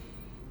 like,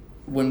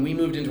 when we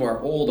moved into our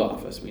old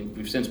office,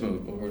 we've since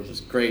moved, but it was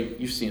just great.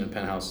 You've seen a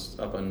penthouse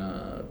up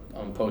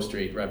on Post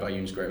Street, right by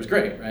Union Square. It was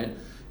great, right?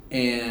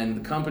 And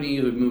the company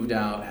who had moved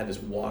out had this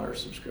water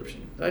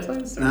subscription. Did I tell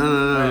you this story?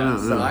 No.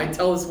 So I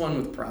tell this one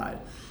with pride,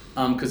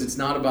 because it's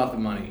not about the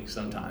money.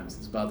 Sometimes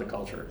it's about the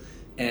culture,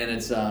 and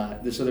it's so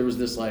there was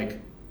this,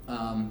 like,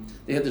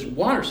 they had this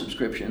water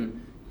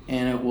subscription,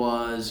 and it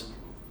was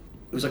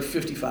like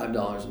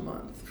 $55 a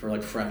month for,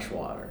 like, fresh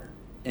water.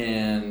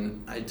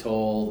 And I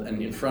told,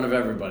 and in front of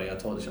everybody, I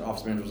told the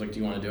office manager, was like, do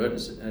you want to do it?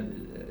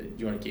 Do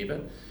you want to keep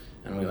it?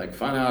 And we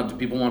find out, do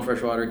people want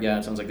fresh water? Yeah,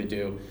 it sounds like they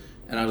do.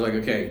 And I was like,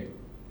 okay,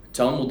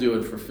 tell them we'll do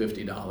it for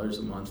 $50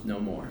 a month, no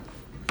more.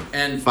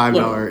 And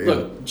 $5.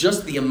 Look,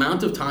 just the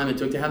amount of time it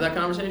took to have that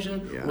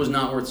conversation was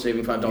not worth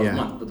saving $5 a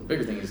month. But the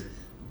bigger thing is,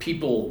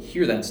 people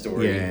hear that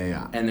story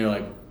and they're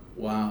like,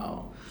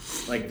 wow.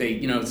 Like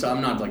they, so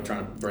I'm not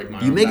trying to break my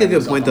own. You make a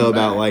good point though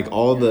about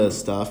all the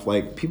stuff.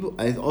 People,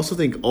 I also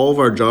think all of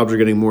our jobs are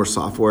getting more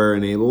software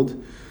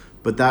enabled,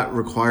 but that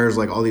requires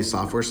all these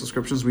software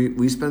subscriptions.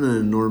 We spend an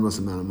enormous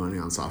amount of money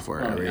on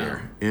software every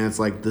year, and it's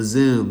the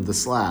Zoom, the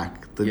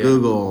Slack, the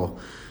Google,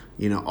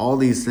 all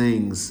these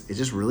things. It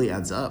just really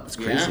adds up. It's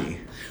crazy.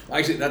 Yeah.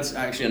 Actually, that's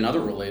another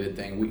related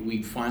thing.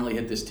 We finally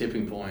hit this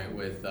tipping point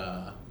with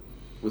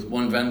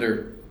one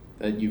vendor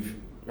that you've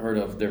heard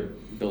of. They're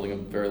building a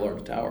very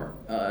large tower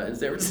in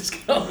San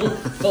Francisco.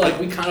 But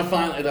we kind of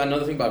find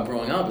another thing about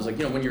growing up is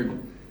when you're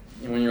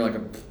a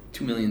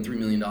 $2 million, $3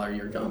 million a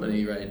year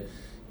company, right?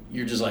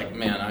 You're just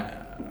man,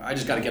 I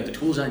just got to get the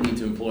tools I need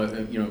to employ.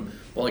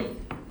 Well,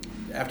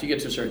 after you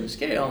get to a certain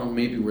scale, and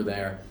maybe we're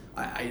there.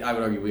 I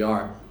would argue we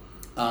are.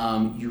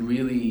 You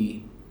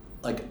really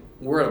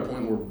we're at a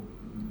point where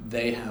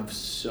they have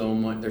so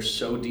much. They're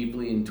so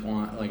deeply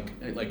entwined,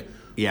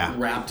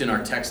 wrapped in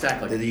our tech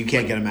stack, that you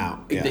can't get them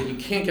out. That you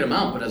can't get them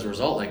out, but as a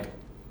result,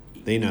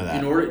 they know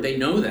that. They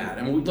know that,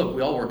 and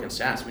we all work in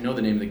SaaS. We know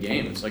the name of the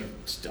game. It's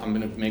I'm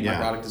going to make my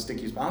product as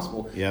sticky as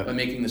possible by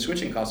making the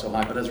switching cost so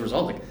high. But as a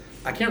result,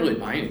 I can't really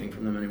buy anything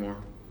from them anymore.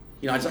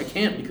 I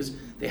can't because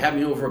they have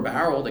me over a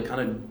barrel. They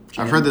kind of.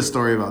 I've heard this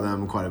story about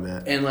them quite a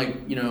bit. And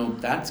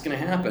that's going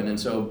to happen. And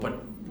so,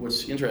 but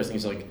what's interesting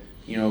is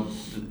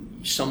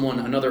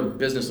another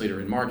business leader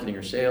in marketing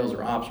or sales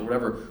or ops or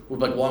whatever would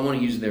be well, I want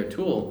to use their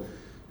tool.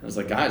 And I was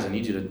guys, I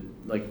need you to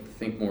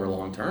think more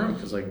long term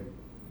because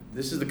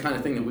this is the kind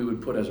of thing that we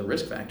would put as a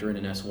risk factor in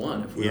an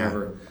S1 if we were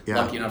ever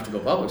lucky enough to go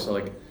public. So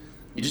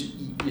you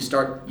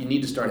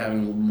need to start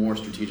having more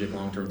strategic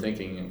long term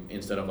thinking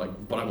instead of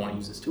but I want to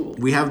use this tool.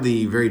 We have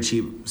the very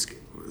cheap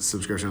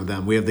subscription with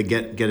them. We have the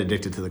get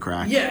addicted to the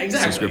crack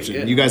subscription.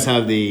 Yeah. You guys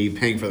have the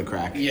paying for the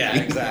crack. Yeah,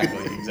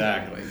 exactly.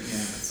 Yeah.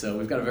 So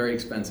we've got a very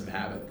expensive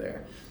habit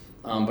there.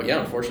 But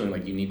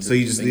unfortunately, you need to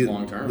think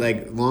long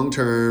term. Long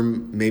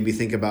term, maybe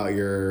think about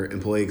your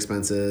employee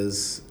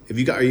expenses.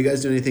 Are you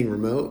guys doing anything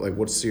remote?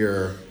 What's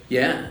your?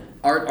 Yeah,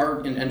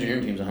 our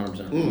engineering team's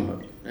 100%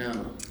 remote. Yeah.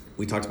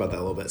 We talked about that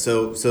a little bit.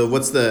 So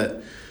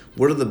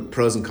what are the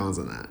pros and cons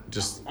on that?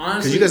 Just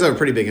because you guys have a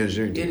pretty big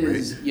engineering team,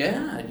 right?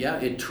 Yeah.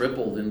 It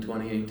tripled in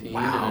 2018,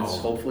 wow. And it's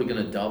hopefully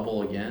going to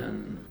double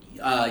again.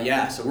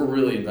 So we're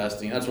really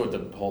investing. That's what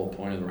the whole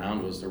point of the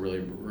round was, to really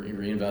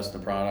reinvest in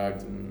the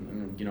product and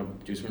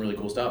do some really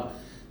cool stuff.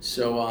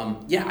 So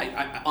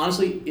I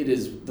honestly, it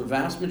is the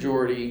vast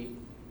majority.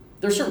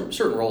 There's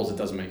certain roles that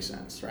doesn't make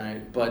sense,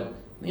 right? But on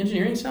the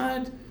engineering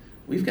side,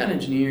 we've got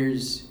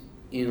engineers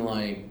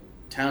in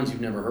towns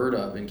you've never heard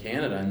of in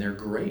Canada, and they're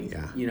great.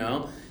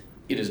 Yeah.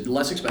 It is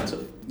less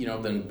expensive,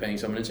 than paying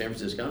someone in San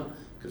Francisco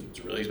because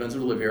it's really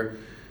expensive to live here,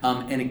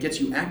 and it gets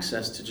you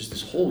access to just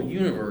this whole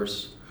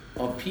universe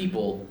of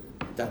people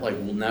that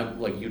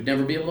you'd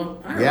never be able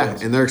to hire. Yeah,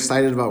 and they're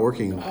excited about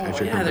working at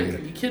your company. Are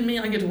you kidding me?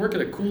 I get to work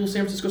at a cool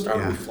San Francisco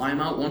startup. We fly them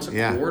out once a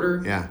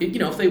quarter. Yeah.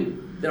 If they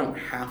don't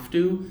have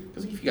to,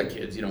 because if you got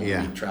kids, you don't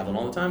want to be traveling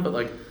all the time.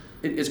 But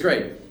it's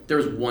great.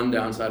 There's one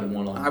downside and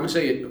one line. I would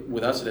say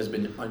with us, it has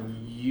been a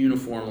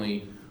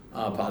uniformly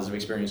positive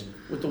experience.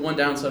 With the one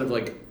downside of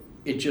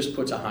it just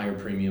puts a higher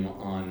premium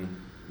on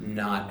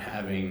not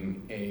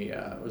having a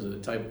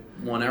type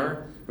 1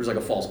 error, which is a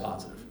false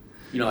positive.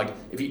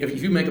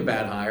 If you make a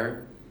bad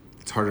hire,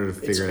 it's harder to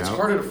figure it out. It's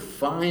harder to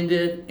find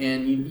it,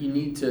 and you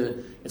need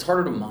to. It's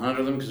harder to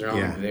monitor them because they're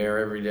not there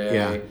every day.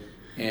 Yeah.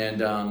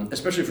 And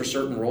especially for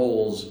certain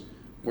roles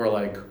where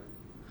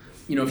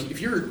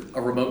if you're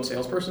a remote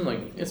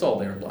salesperson, it's all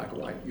there in black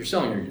and white. You're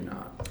selling or you're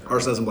not.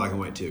 Ours says in black and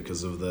white too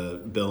because of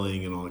the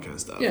billing and all that kind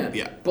of stuff.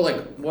 Yeah.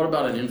 But what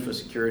about an info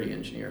security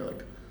engineer?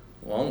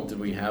 Did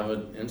we have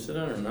an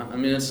incident or not? I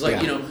mean, it's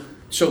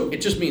So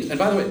it just means, and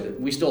by the way,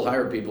 we still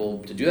hire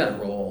people to do that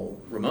role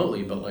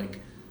remotely, but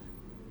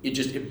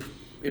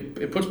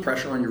it puts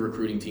pressure on your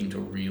recruiting team to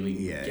really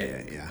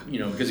get.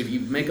 Because if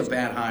you make a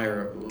bad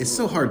hire, it's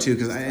so hard too.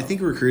 Because I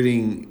think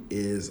recruiting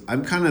is,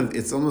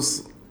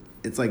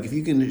 it's if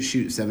you can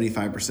shoot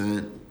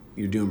 75%,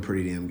 you're doing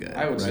pretty damn good.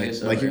 I would say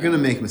so. You're gonna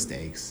make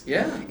mistakes.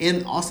 Yeah.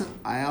 And also,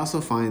 I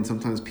also find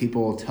sometimes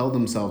people tell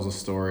themselves a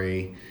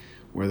story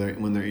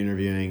when they're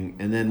interviewing,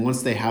 and then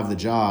once they have the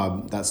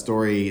job, that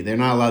story, they're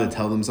not allowed to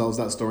tell themselves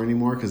that story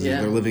anymore because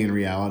they're living in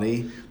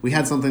reality. We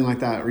had something like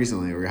that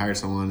recently where we hired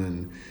someone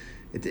and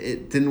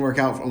it didn't work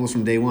out almost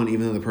from day one,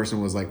 even though the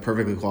person was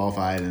perfectly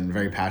qualified and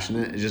very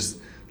passionate. It just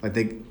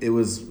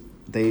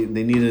they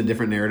needed a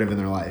different narrative in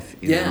their life.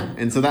 You know?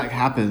 And so that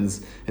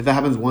happens. If that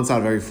happens once out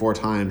of every 4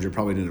 times, you're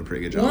probably doing a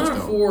pretty good job. 1 out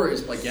of 4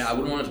 is I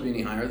wouldn't want it to be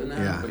any higher than that.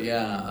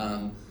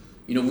 Yeah.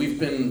 But we've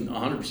been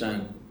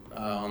 100%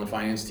 on the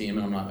finance team,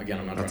 and I'm not That's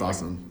trying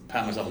awesome. to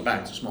pat myself on the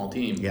back. It's a small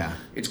team. Yeah.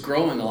 It's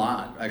growing a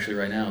lot actually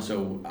right now.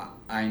 So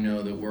I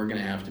know that we're going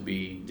to have to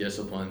be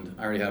disciplined.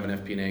 I already have an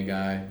FP&A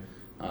guy,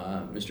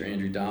 Mr.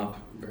 Andrew Dopp.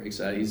 Very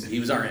excited. He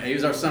was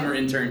our summer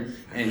intern,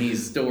 and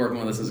he's still working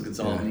with us as a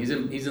consultant. Yeah.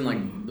 He's in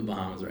like the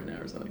Bahamas right now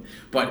or something.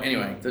 But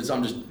anyway,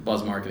 I'm just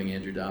buzz marketing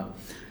Andrew Dopp.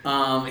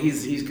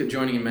 He's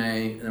joining in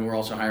May, and then we're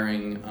also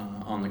hiring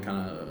on the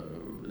kind of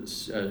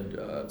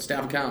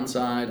staff accountant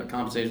side, a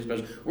compensation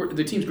specialist.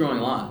 The team's growing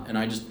a lot, and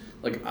I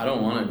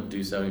don't want to do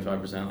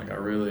 75%. Like I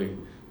really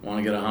want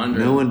to get 100.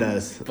 No one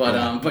does. But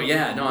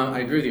I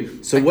agree with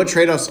you. So what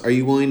trade-offs are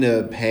you willing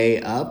to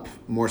pay up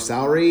more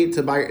salary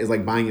to buy? Is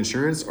like buying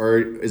insurance, or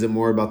is it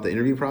more about the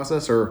interview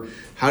process, or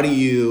how do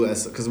you?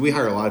 Because we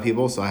hire a lot of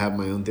people, so I have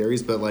my own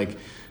theories. But like,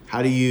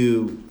 how do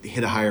you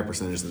hit a higher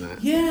percentage than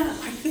that? Yeah,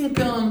 I think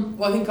a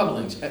couple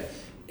things.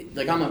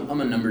 Like I'm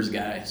a numbers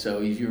guy,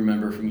 so if you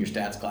remember from your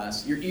stats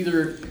class, you're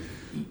either,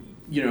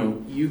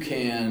 you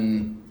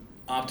can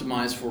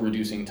optimize for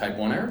reducing type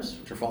 1 errors,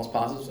 which are false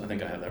positives. I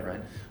think I have that right.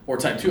 Or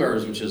type 2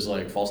 errors, which is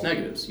like false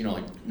negatives.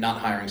 Like not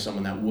hiring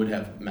someone that would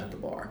have met the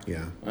bar.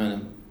 Yeah.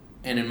 And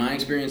in my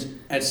experience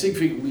at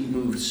SigFig,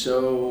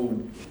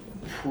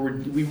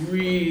 we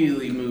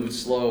really moved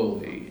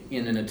slowly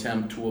in an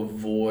attempt to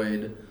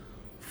avoid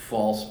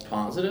false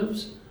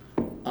positives,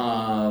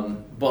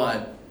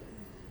 but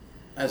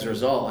as a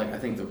result, like I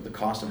think the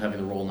cost of having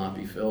the role not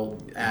be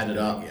filled added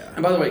up. Yeah.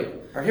 And by the way,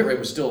 our hit rate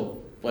was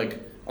still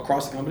like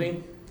across the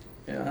company.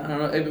 Yeah, I don't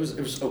know. It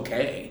was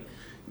okay.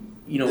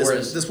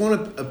 Whereas this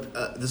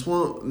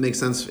won't make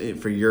sense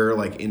for your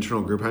like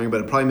internal group hiring,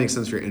 but it probably makes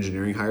sense for your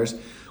engineering hires.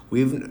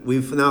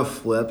 We've now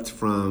flipped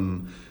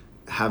from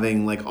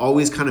having like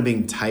always kind of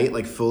being tight,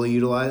 like fully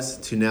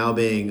utilized, to now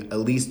being at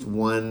least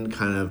one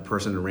kind of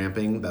person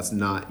ramping that's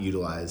not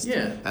utilized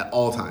at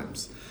all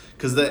times.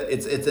 Because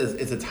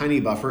it's a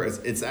tiny buffer.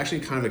 It's actually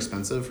kind of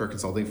expensive for a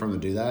consulting firm to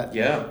do that.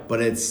 Yeah. But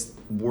it's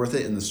worth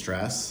it in the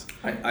stress.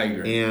 I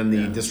agree. And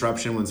the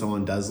disruption when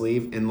someone does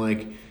leave. And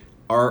like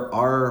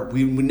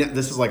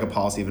this is like a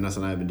policy Vanessa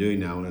and I have been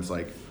doing now, and it's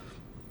like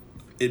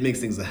it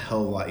makes things a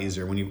hell of a lot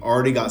easier when you've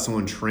already got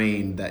someone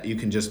trained that you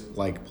can just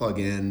like plug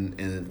in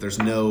and there's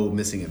no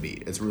missing a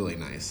beat. It's really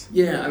nice.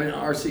 Yeah, I mean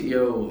our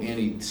CEO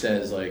Andy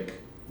says like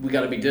we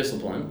got to be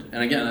disciplined,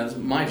 and again, that's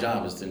my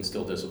job is to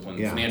instill discipline,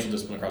 financial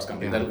discipline across the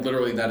company.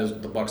 That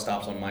is the buck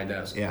stops on my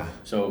desk. Yeah.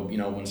 So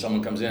when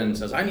someone comes in and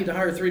says I need to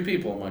hire 3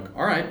 people, I'm like,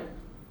 all right,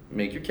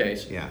 make your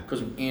case. Yeah.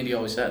 Because Andy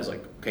always says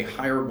like, okay,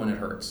 hire when it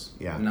hurts,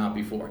 not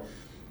before.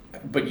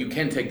 But you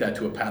can take that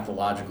to a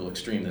pathological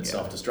extreme that's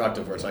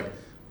self-destructive, where it's like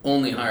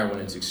only hire when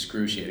it's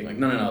excruciating. Like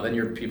no, then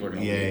your people are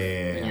going to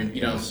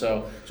leave. And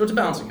so it's a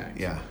balancing act.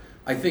 Yeah.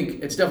 I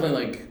think it's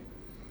definitely like.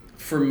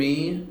 For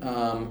me,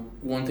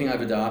 one thing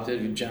I've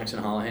adopted,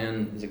 Jackson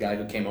Holohan is a guy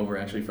who came over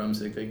actually from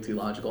SigFig to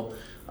Logical,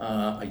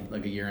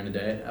 like a year and a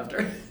day after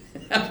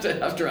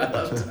I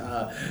left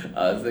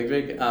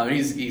SigFig.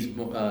 He's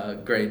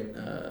great,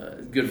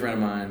 good friend of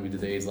mine. We did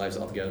the A's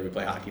lifestyle together. We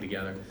play hockey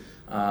together,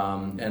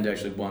 and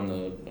actually won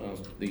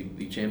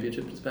the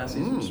championship this past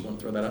season. Just want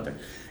to throw that out there.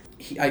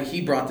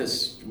 He brought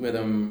this with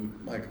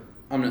him. Like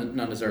I'm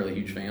not necessarily a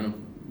huge fan of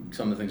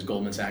some of the things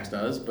Goldman Sachs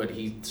does, but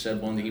he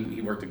said one thing, he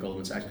worked at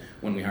Goldman Sachs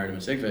when we hired him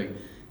at SigFig,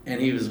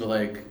 and he was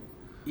like,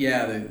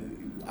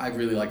 I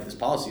really like this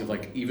policy of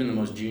like even the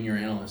most junior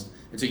analyst,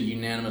 it's a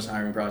unanimous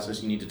hiring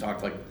process. You need to talk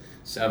to like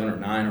 7 or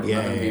 9 or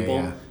 11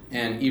 people,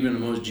 and even the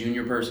most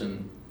junior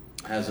person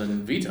has a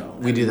veto.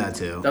 We do that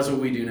too. That's what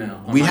we do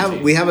now.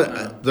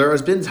 There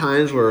has been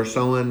times where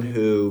someone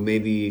who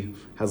maybe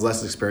has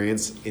less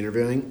experience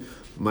interviewing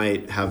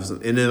might have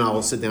some, and then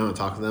I'll sit down and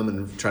talk to them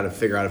and try to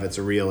figure out if it's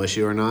a real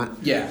issue or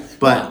not. Yeah.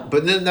 But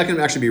then that can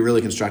actually be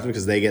really constructive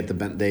because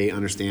they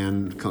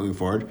understand coming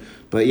forward.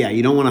 But yeah,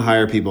 you don't want to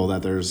hire people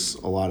that there's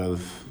a lot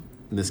of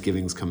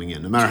misgivings coming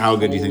in, no matter how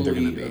good you think they're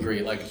going to be.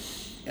 Agree. Like,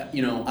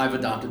 I've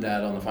adopted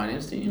that on the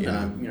finance team,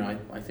 and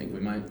I think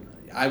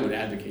I would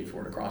advocate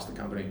for it across the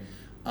company.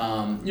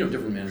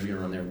 Different managers are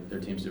going to run their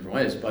teams different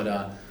ways,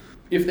 but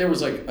if there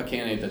was like a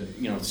candidate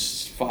that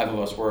 5 of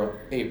us were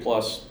A+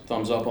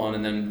 thumbs up on,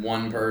 and then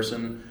one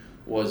person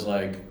was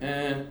like,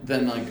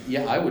 then like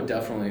I would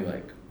definitely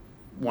like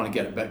want to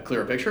get a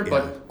clearer picture.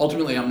 But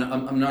ultimately, I'm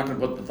not going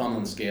to put the thumb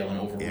on the scale and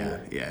overrule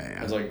it. Yeah.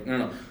 I was like,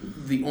 no.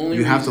 The only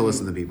you have to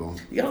listen to people.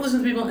 You got to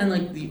listen to people, and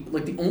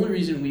the only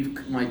reason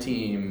my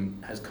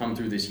team has come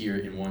through this year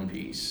in one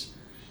piece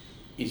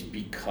is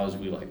because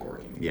we like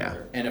working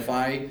together. And if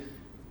I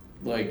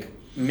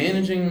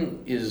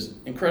managing is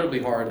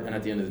incredibly hard, and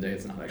at the end of the day,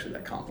 it's not actually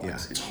that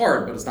complex. It's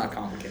hard, but it's not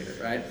complicated,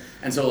 right?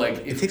 And so,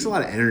 it takes a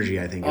lot of energy,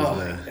 I think.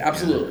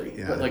 Absolutely.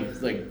 Yeah.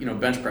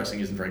 But bench pressing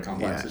isn't very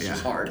complex. It's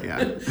just hard. Yeah.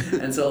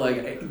 And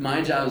so,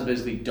 my job is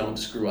basically don't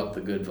screw up the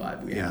good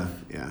vibe we have.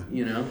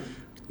 Yeah.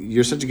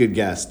 You're such a good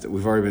guest.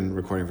 We've already been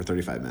recording for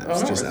 35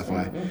 minutes. Just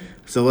FYI. Yeah.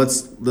 So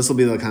this will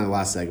be the kind of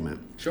last segment.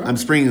 Sure. I'm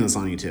springing this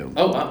on you too.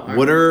 Oh wow.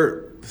 What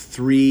are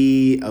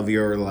 3 of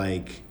your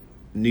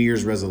New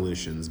Year's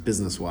resolutions,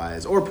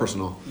 business-wise or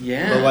personal?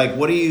 Yeah. But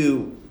what do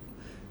you...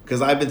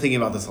 because I've been thinking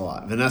about this a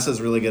lot.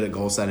 Vanessa's really good at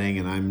goal setting,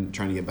 and I'm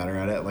trying to get better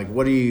at it. Like,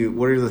 what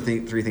are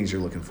the three things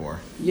you're looking for?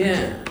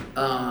 Yeah.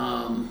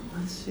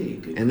 Let's see.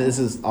 Good and this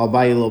is, I'll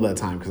buy you a little bit of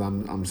time because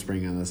I'm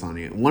springing this on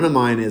you. One of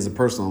mine is a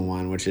personal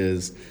one, which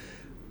is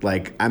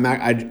like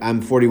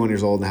I'm 41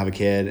 years old and have a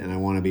kid, and I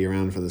want to be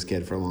around for this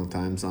kid for a long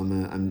time. So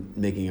I'm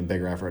making a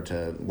bigger effort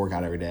to work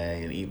out every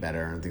day and eat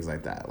better and things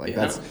like that. Like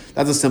that's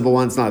a simple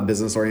one. It's not a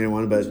business oriented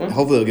one, but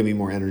hopefully it'll give me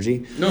more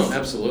energy. No,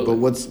 absolutely. But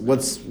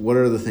what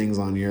are the things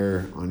on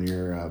your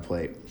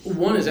plate?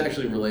 One is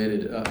actually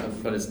related,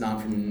 but it's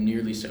not from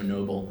nearly so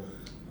noble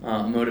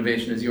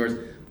motivation as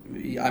yours.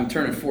 I'm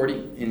turning 40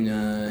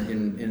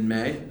 in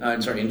May.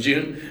 In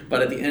June.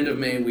 But at the end of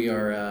May, we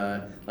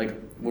are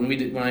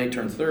when I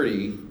turned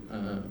 30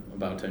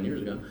 about 10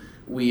 years ago,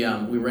 we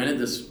rented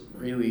this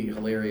really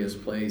hilarious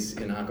place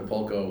in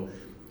Acapulco.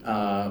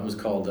 It was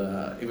called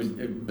it was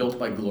built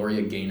by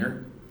Gloria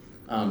Gaynor,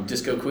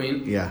 Disco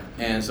Queen. Yeah.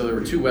 And so there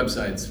were two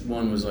websites.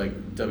 One was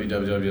like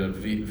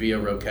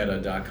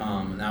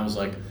www.viaroqueta.com, and that was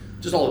like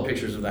just all the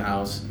pictures of the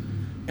house.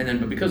 And then,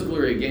 but because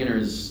Gloria Gaynor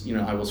is,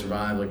 I Will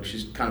Survive, like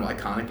she's kind of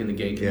iconic in the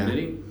gay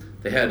community,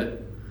 They had a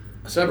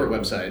separate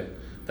website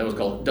that was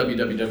called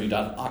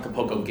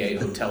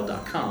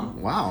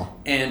www.acapulcogayhotel.com. Wow.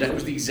 And it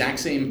was the exact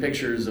same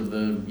pictures of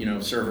the,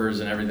 servers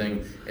and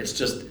everything. It's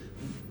just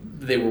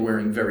they were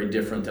wearing very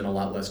different and a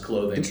lot less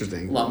clothing.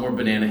 Interesting. A lot more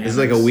banana hammocks. Is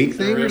it like a week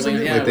thing or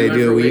something? Yeah, like they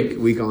do a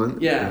week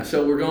on? Yeah,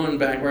 so we're going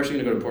back. We're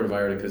actually going to go to Puerto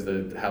Vallarta because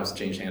the house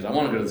changed hands. I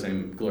want to go to the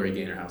same Gloria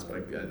Gaynor house, but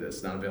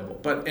it's not available.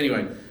 But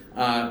anyway,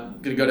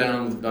 going to go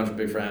down with a bunch of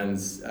big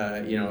friends,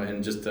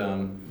 and just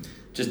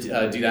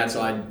do that.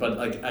 So I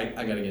got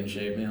to get in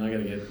shape, man.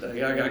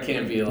 I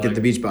can't be like... Get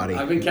the beach body.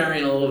 I've been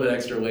carrying a little bit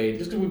extra weight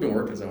just because we've been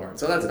working so hard.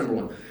 So that's number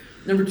one.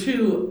 Number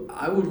two,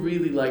 I would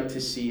really like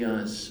to see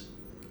us,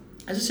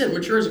 as I said,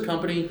 mature as a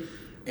company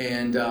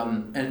and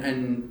build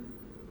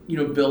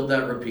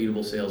that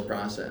repeatable sales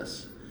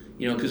process.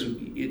 Because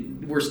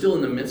we're still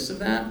in the midst of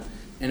that.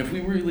 And if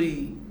we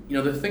really,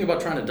 the thing about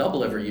trying to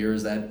double every year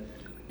is that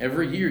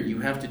every year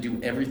you have to do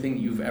everything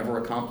you've ever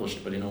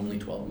accomplished, but in only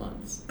 12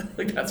 months.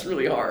 That's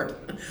really hard.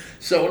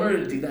 So in order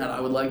to do that, I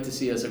would like to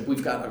see us,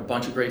 we've got a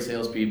bunch of great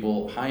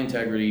salespeople, high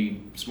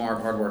integrity,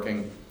 smart,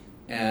 hardworking,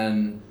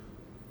 and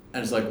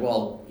it's like,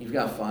 well, you've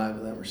got 5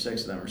 of them or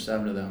 6 of them or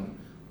 7 of them,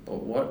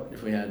 but what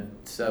if we had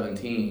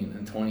 17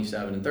 and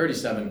 27 and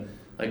 37?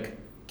 Like,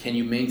 can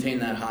you maintain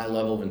that high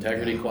level of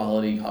integrity,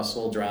 quality,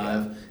 hustle,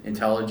 drive,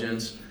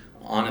 intelligence,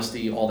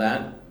 honesty, all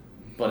that,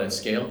 but at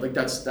scale? Like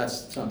that's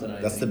something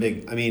That's the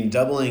big. I mean,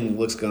 doubling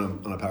looks good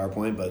on a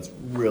PowerPoint, but it's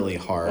really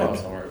hard. Oh,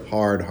 it's hard.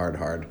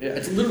 Hard. Yeah,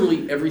 it's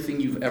literally everything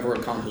you've ever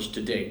accomplished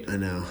to date. I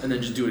know. And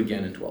then just do it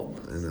again in 12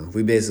 months. I know.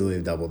 We basically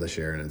have doubled this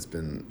year, and it's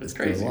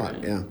crazy, been a lot.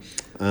 Right? Yeah.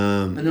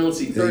 And then let's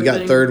see. You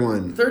got third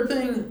one. Third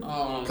thing.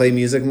 Play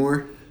music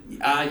more.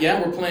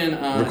 Yeah, we're playing.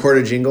 Record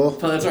a jingle.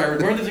 That's right.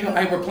 Record the jingle.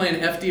 We're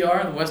playing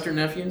FDR, the Western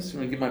Nephews. I'm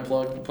gonna give my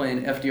plug. We're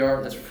playing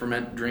FDR. That's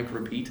Ferment, Drink,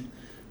 Repeat.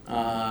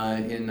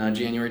 In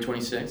January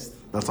 26th.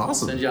 That's awesome. I'll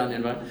send you out an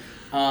invite.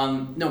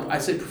 No, I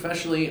say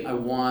professionally, I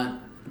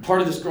want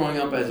part of this growing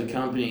up as a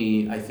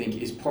company. I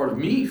think is part of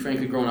me,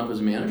 frankly, growing up as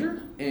a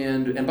manager,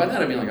 and by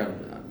that I mean I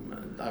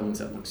wouldn't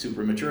say I'm like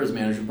super mature as a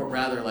manager, but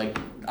rather like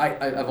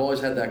I've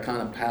always had that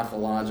kind of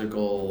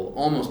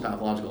almost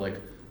pathological, like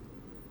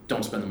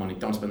don't spend the money,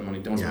 don't spend the money.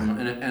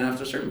 And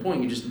after a certain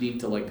point, you just need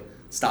to like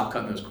stop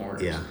cutting those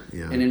corners. Yeah.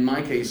 And in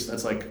my case,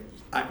 that's like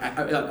I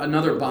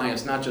another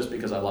bias, not just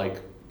because I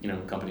like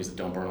companies that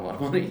don't burn a lot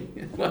of money.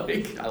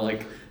 Like I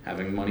like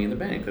having money in the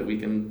bank that we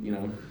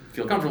can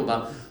feel comfortable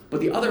about.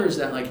 But the other is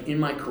that like in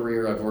my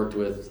career, I've worked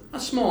with a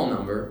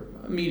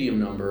medium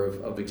number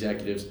of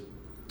executives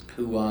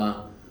who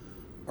are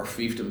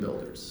fiefdom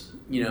builders.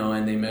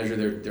 And they measure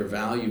their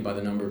value by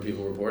the number of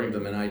people reporting to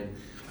them. And I've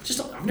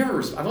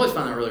always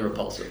found that really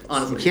repulsive,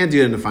 honestly. You can't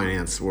do it in the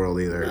finance world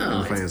either, no, in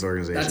the finance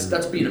organization.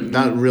 That's being a me.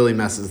 That really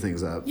messes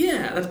things up.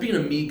 Yeah, that's being a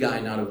me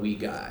guy, not a we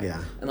guy.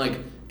 Yeah. And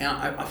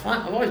I've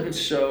always been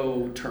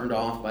so turned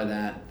off by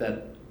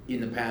that in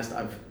the past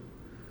I've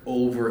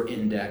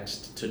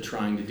over-indexed to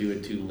trying to do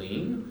it too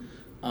lean.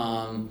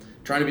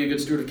 Trying to be a good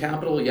steward of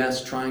capital,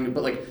 yes,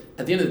 but like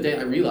at the end of the day,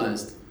 I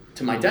realized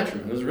to my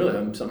detriment, this is really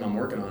something I'm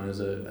working on as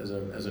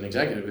an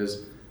executive,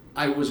 is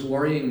I was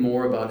worrying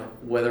more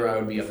about whether I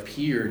would be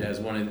appeared as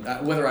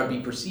whether I'd be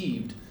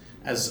perceived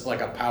as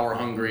like a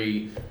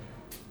power-hungry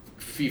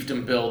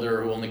fiefdom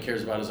builder who only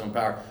cares about his own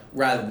power,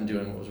 rather than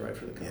doing what was right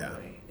for the company. Yeah.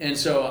 And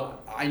so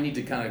I need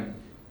to kind of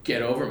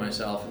get over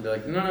myself and be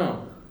like,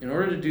 no. In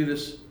order to do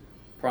this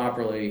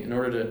properly, in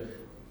order to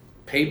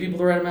pay people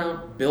the right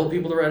amount, bill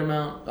people the right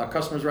amount,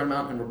 customers the right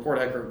amount, and report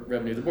accurate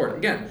revenue to the board.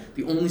 Again,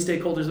 the only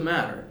stakeholders that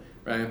matter,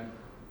 right?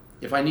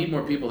 If I need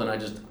more people, then I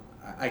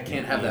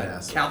can't have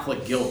that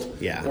Catholic guilt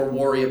or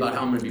worry about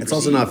how I'm going to be perceived.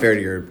 Also not fair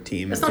to your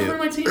team. It's not fair to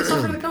my team. It's not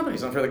fair to the company.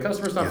 It's not fair to the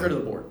customer. It's not fair to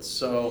the board.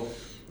 So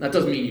That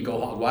doesn't mean you go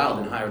hog wild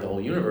and hire the whole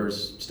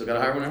universe. Still got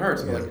to hire when it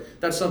hurts. Yeah. But like,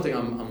 that's something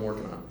I'm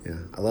working on. Yeah,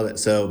 I love it.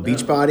 So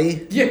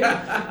Beachbody,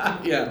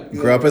 Yeah.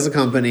 grow up as a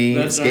company,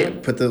 That's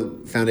right. put the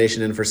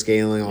foundation in for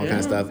scaling, all kind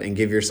of stuff, and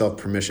give yourself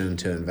permission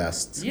to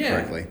invest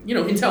correctly.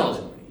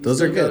 Intelligently.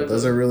 Those are good.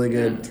 Those are really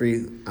good. 3.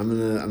 I'm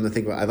gonna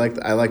think about.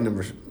 I like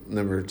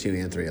number 2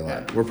 and 3 a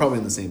lot. Yeah. We're probably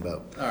in the same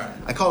boat. All right.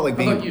 I call it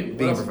like How about you? being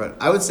What else? professional.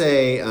 I would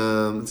say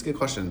that's a good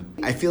question.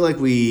 I feel like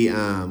we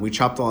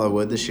chopped a lot of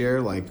wood this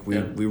year. Like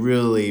we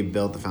really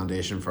built the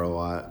foundation for a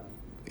lot,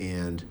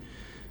 and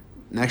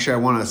next year I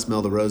want to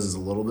smell the roses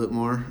a little bit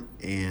more.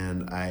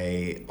 And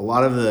a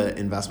lot of the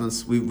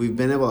investments we've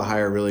been able to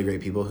hire really great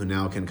people who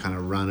now can kind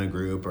of run a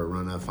group or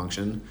run a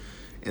function.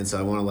 And so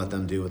I want to let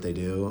them do what they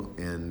do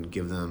and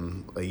give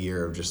them a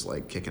year of just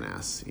like kicking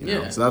ass, you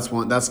know? Yeah. So that's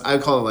one. I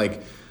call it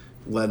like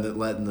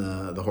letting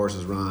the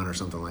horses run or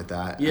something like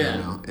that. Yeah. I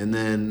don't know. And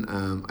then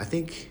I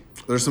think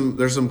there's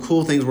some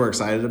cool things we're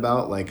excited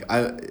about. Like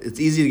it's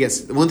easy to get.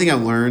 One thing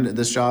I've learned at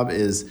this job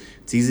is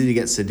it's easy to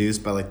get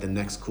seduced by like the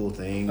next cool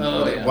thing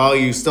while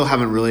you still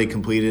haven't really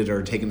completed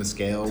or taken the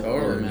scale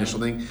or initial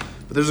thing.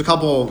 But there's a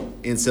couple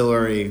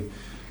ancillary.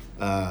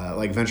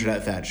 Like venture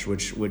debt fetch,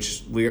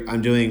 which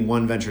I'm doing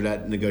one venture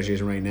debt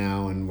negotiation right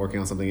now and working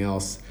on something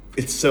else.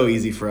 It's so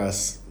easy for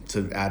us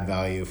to add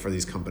value for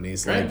these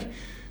companies. Right. Like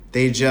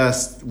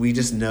we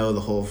just know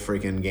the whole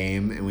freaking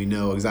game, and we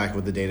know exactly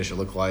what the data should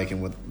look like and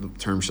what the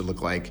terms should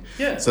look like.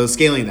 Yeah. So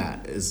scaling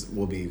that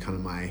will be kind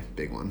of my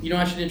big one.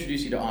 I should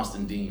introduce you to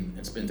Austin Dean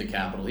at Spin to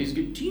Capital. He's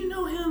good. Do you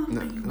know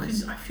him? No.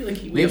 I feel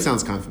like Name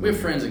sounds confident. We have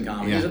friends in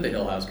common. Yeah. He's at the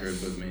Hill House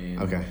group with me.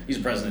 Okay. He's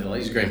president of Hill.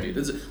 He's a great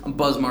dude. I'm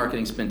buzz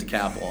marketing Spin to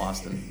Capital,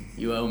 Austin.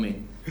 You owe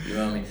me. He's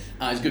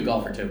a good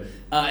golfer too.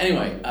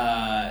 Anyway,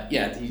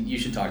 you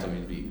should talk to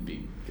him. He'd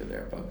be good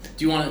there. But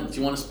do you want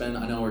to spend?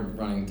 I know we're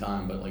running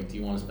time, but like, do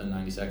you want to spend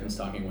 90 seconds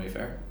talking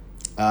Wayfair?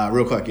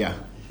 Real quick, yeah.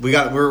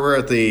 We're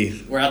at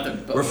the. We're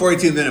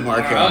 42-minute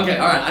mark here. Okay,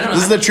 all right. I don't know.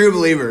 This is the true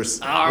believers.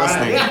 All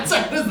right. Yeah, this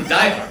is the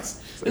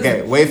diehards.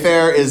 Okay,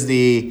 Wayfair is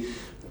the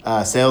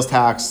sales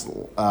tax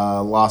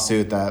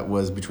lawsuit that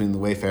was between the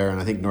Wayfair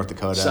and I think North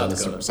Dakota and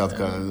South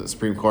Dakota and the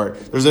Supreme Court.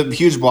 There's a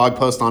huge blog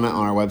post on it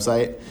on our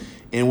website,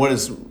 and what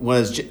is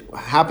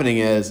happening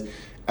is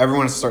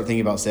everyone has to start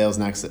thinking about sales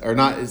nexus, or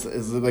not. It's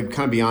like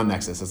kind of beyond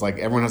nexus. It's like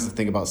everyone has to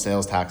think about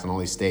sales tax in all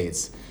these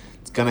states.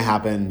 It's gonna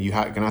happen. You're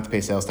gonna have to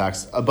pay sales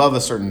tax above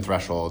a certain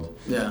threshold.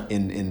 Yeah.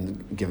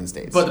 In given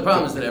states. But the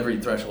problem is that every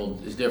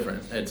threshold is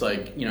different. It's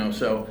like,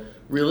 so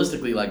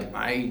realistically, like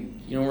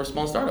we're a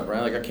small startup,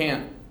 right? Like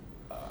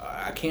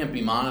I can't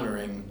be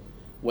monitoring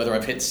whether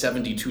I've hit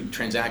 72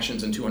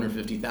 transactions and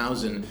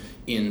 250,000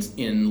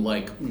 in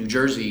like New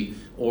Jersey,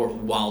 or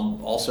while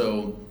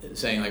also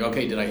saying like,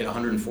 okay, did I hit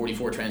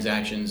 144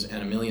 transactions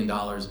and $1 million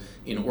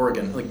in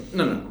Oregon? Like,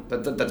 no,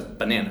 that's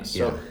bananas.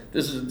 Yeah. So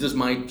this is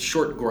my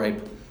short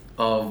gripe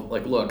of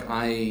like, look,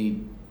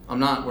 I'm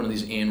not one of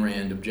these Ayn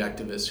Rand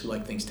objectivists who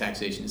like thinks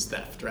taxation is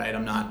theft, right?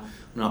 I'm not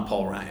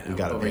Paul Ryan. You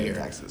got to over pay here.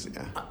 taxes,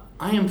 yeah.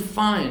 I am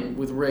fine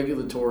with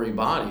regulatory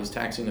bodies,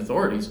 taxing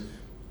authorities,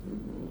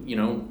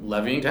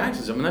 levying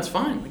taxes. I mean, that's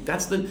fine. Like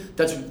that's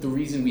the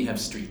reason we have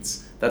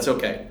streets. That's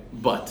okay.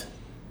 But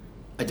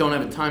I don't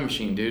have a time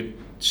machine, dude.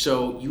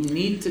 So you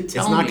need to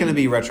tell me. It's not going to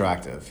be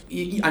retroactive.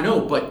 I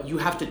know, but you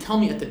have to tell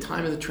me at the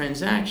time of the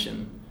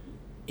transaction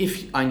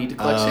if I need to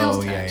collect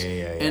sales tax.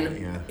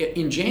 And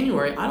in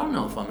January, I don't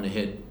know if I'm going to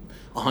hit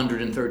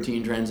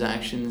 113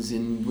 transactions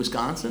in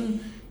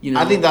Wisconsin.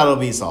 I think that'll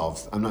be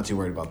solved. I'm not too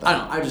worried about that. I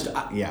don't.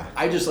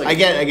 I just like. I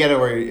get it.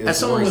 Where as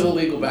someone with a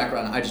legal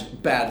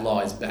background, bad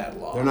law is bad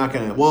law. They're not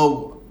gonna.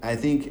 Well, I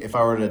think if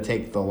I were to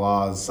take the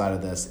laws side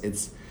of this,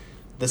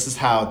 this is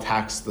how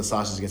the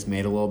sausage gets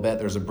made a little bit.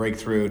 There's a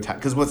breakthrough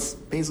because what's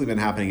basically been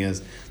happening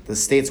is the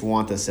states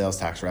want the sales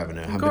tax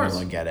revenue, haven't been able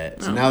to get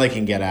it, so now they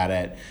can get at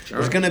it. Sure.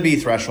 There's going to be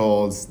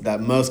thresholds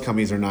that most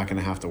companies are not going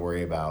to have to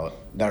worry about,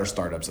 that are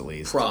startups at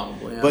least.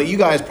 Probably, yeah. But you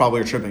guys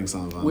probably are tripping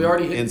some of them. We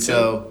already hit and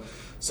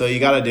so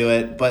you got to do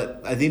it,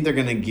 but I think they're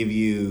going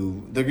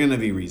to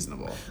be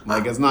reasonable.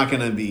 Like it's not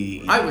going to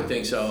be. I would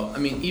think so. I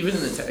mean, even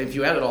if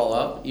you add it all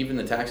up, even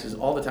the taxes,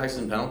 all the taxes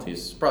and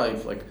penalties, probably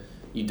like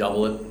you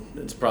double it.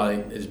 It's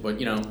probably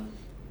but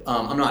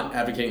I'm not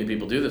advocating that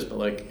people do this, but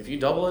like if you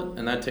double it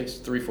and that takes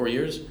 3-4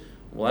 years,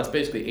 well, that's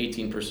basically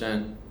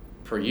 18%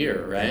 per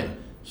year, right? Yeah.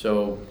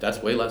 So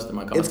that's way less than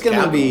my cost. It's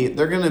going to be.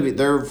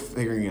 They're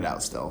figuring it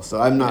out still. So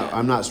I'm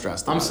not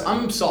stressed.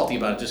 I'm salty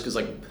about it just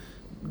because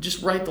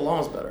just write the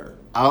laws better.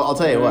 I'll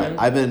tell you what,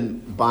 I've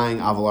been buying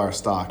Avalara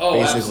stock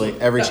basically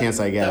every chance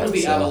I get. That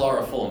was the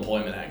Avalara Full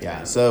Employment Act. Yeah.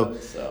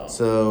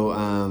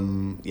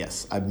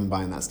 Yes, I've been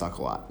buying that stock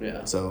a lot.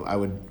 Yeah. So I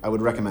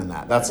would recommend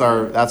that. That's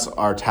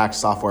our tax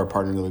software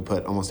partner that we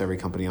put almost every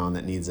company on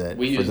that needs it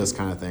for this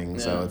kind of thing.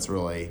 Yeah. So it's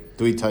really.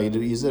 Do we tell you to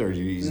use it or do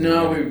you use it?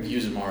 No, we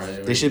use them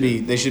already. They should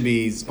be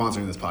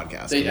sponsoring this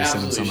podcast. They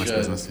absolutely so much should.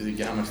 Business.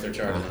 How much they're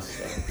charging us.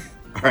 So.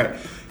 All right,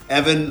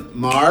 Evan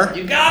Marr.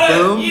 You got it.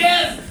 Boom.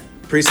 Yes.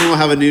 Pretty soon we'll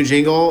have a new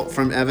jingle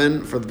from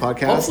Evan for the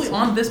podcast. Hopefully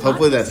on this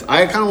Podcast.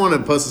 I kind of want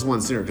to post this one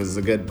sooner because it's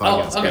a good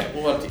podcast. Oh,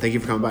 okay. Well, thank you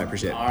for coming by.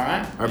 Appreciate it. All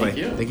right. Thank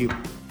you. Thank you.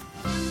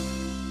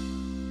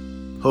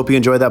 Hope you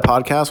enjoyed that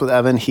podcast with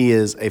Evan. He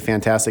is a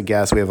fantastic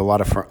guest. We have a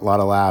lot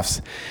of laughs.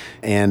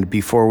 And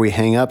before we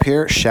hang up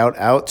here, shout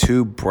out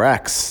to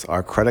Brex,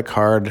 our credit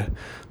card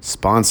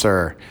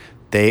sponsor.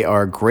 They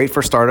are great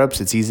for startups.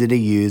 It's easy to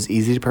use,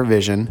 easy to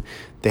provision.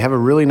 They have a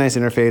really nice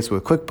interface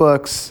with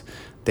QuickBooks.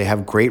 They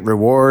have great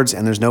rewards,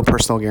 and there's no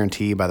personal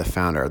guarantee by the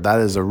founder. That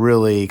is a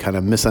really kind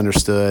of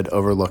misunderstood,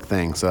 overlooked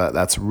thing. So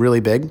that's really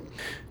big.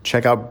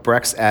 Check out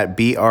Brex at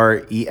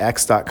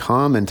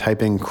brex.com and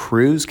type in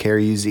Cruise,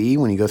 K-R-U-Z-E,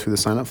 when you go through the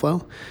sign-up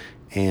flow,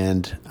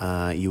 and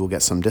you will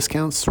get some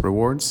discounts,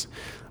 rewards.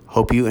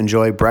 Hope you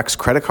enjoy Brex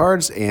credit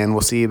cards, and we'll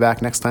see you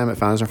back next time at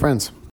Founders and Friends.